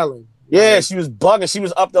 you wildin'." Yeah, she was bugging. She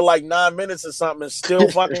was up to like 9 minutes or something and still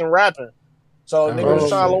fucking rapping. So nigga was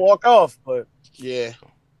trying to walk off, but yeah.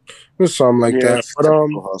 It was something like that.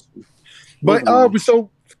 But so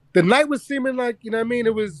the night was seeming like, you know what I mean?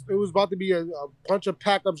 It was about to be a bunch of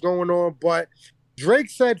pack-ups going on, but Drake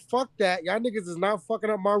said, "Fuck that. Y'all niggas is not fucking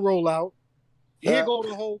up my rollout. Here go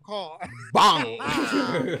the whole car." Bang!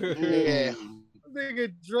 Yeah.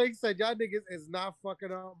 Nigga Drake said, "Y'all niggas is not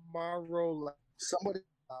fucking up my rollout." Somebody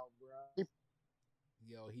out, bro.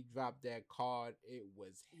 Yo, he dropped that card. It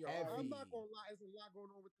was heavy. I'm not gonna lie, there's a lot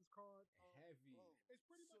going on with this card. Heavy. It's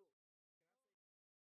pretty much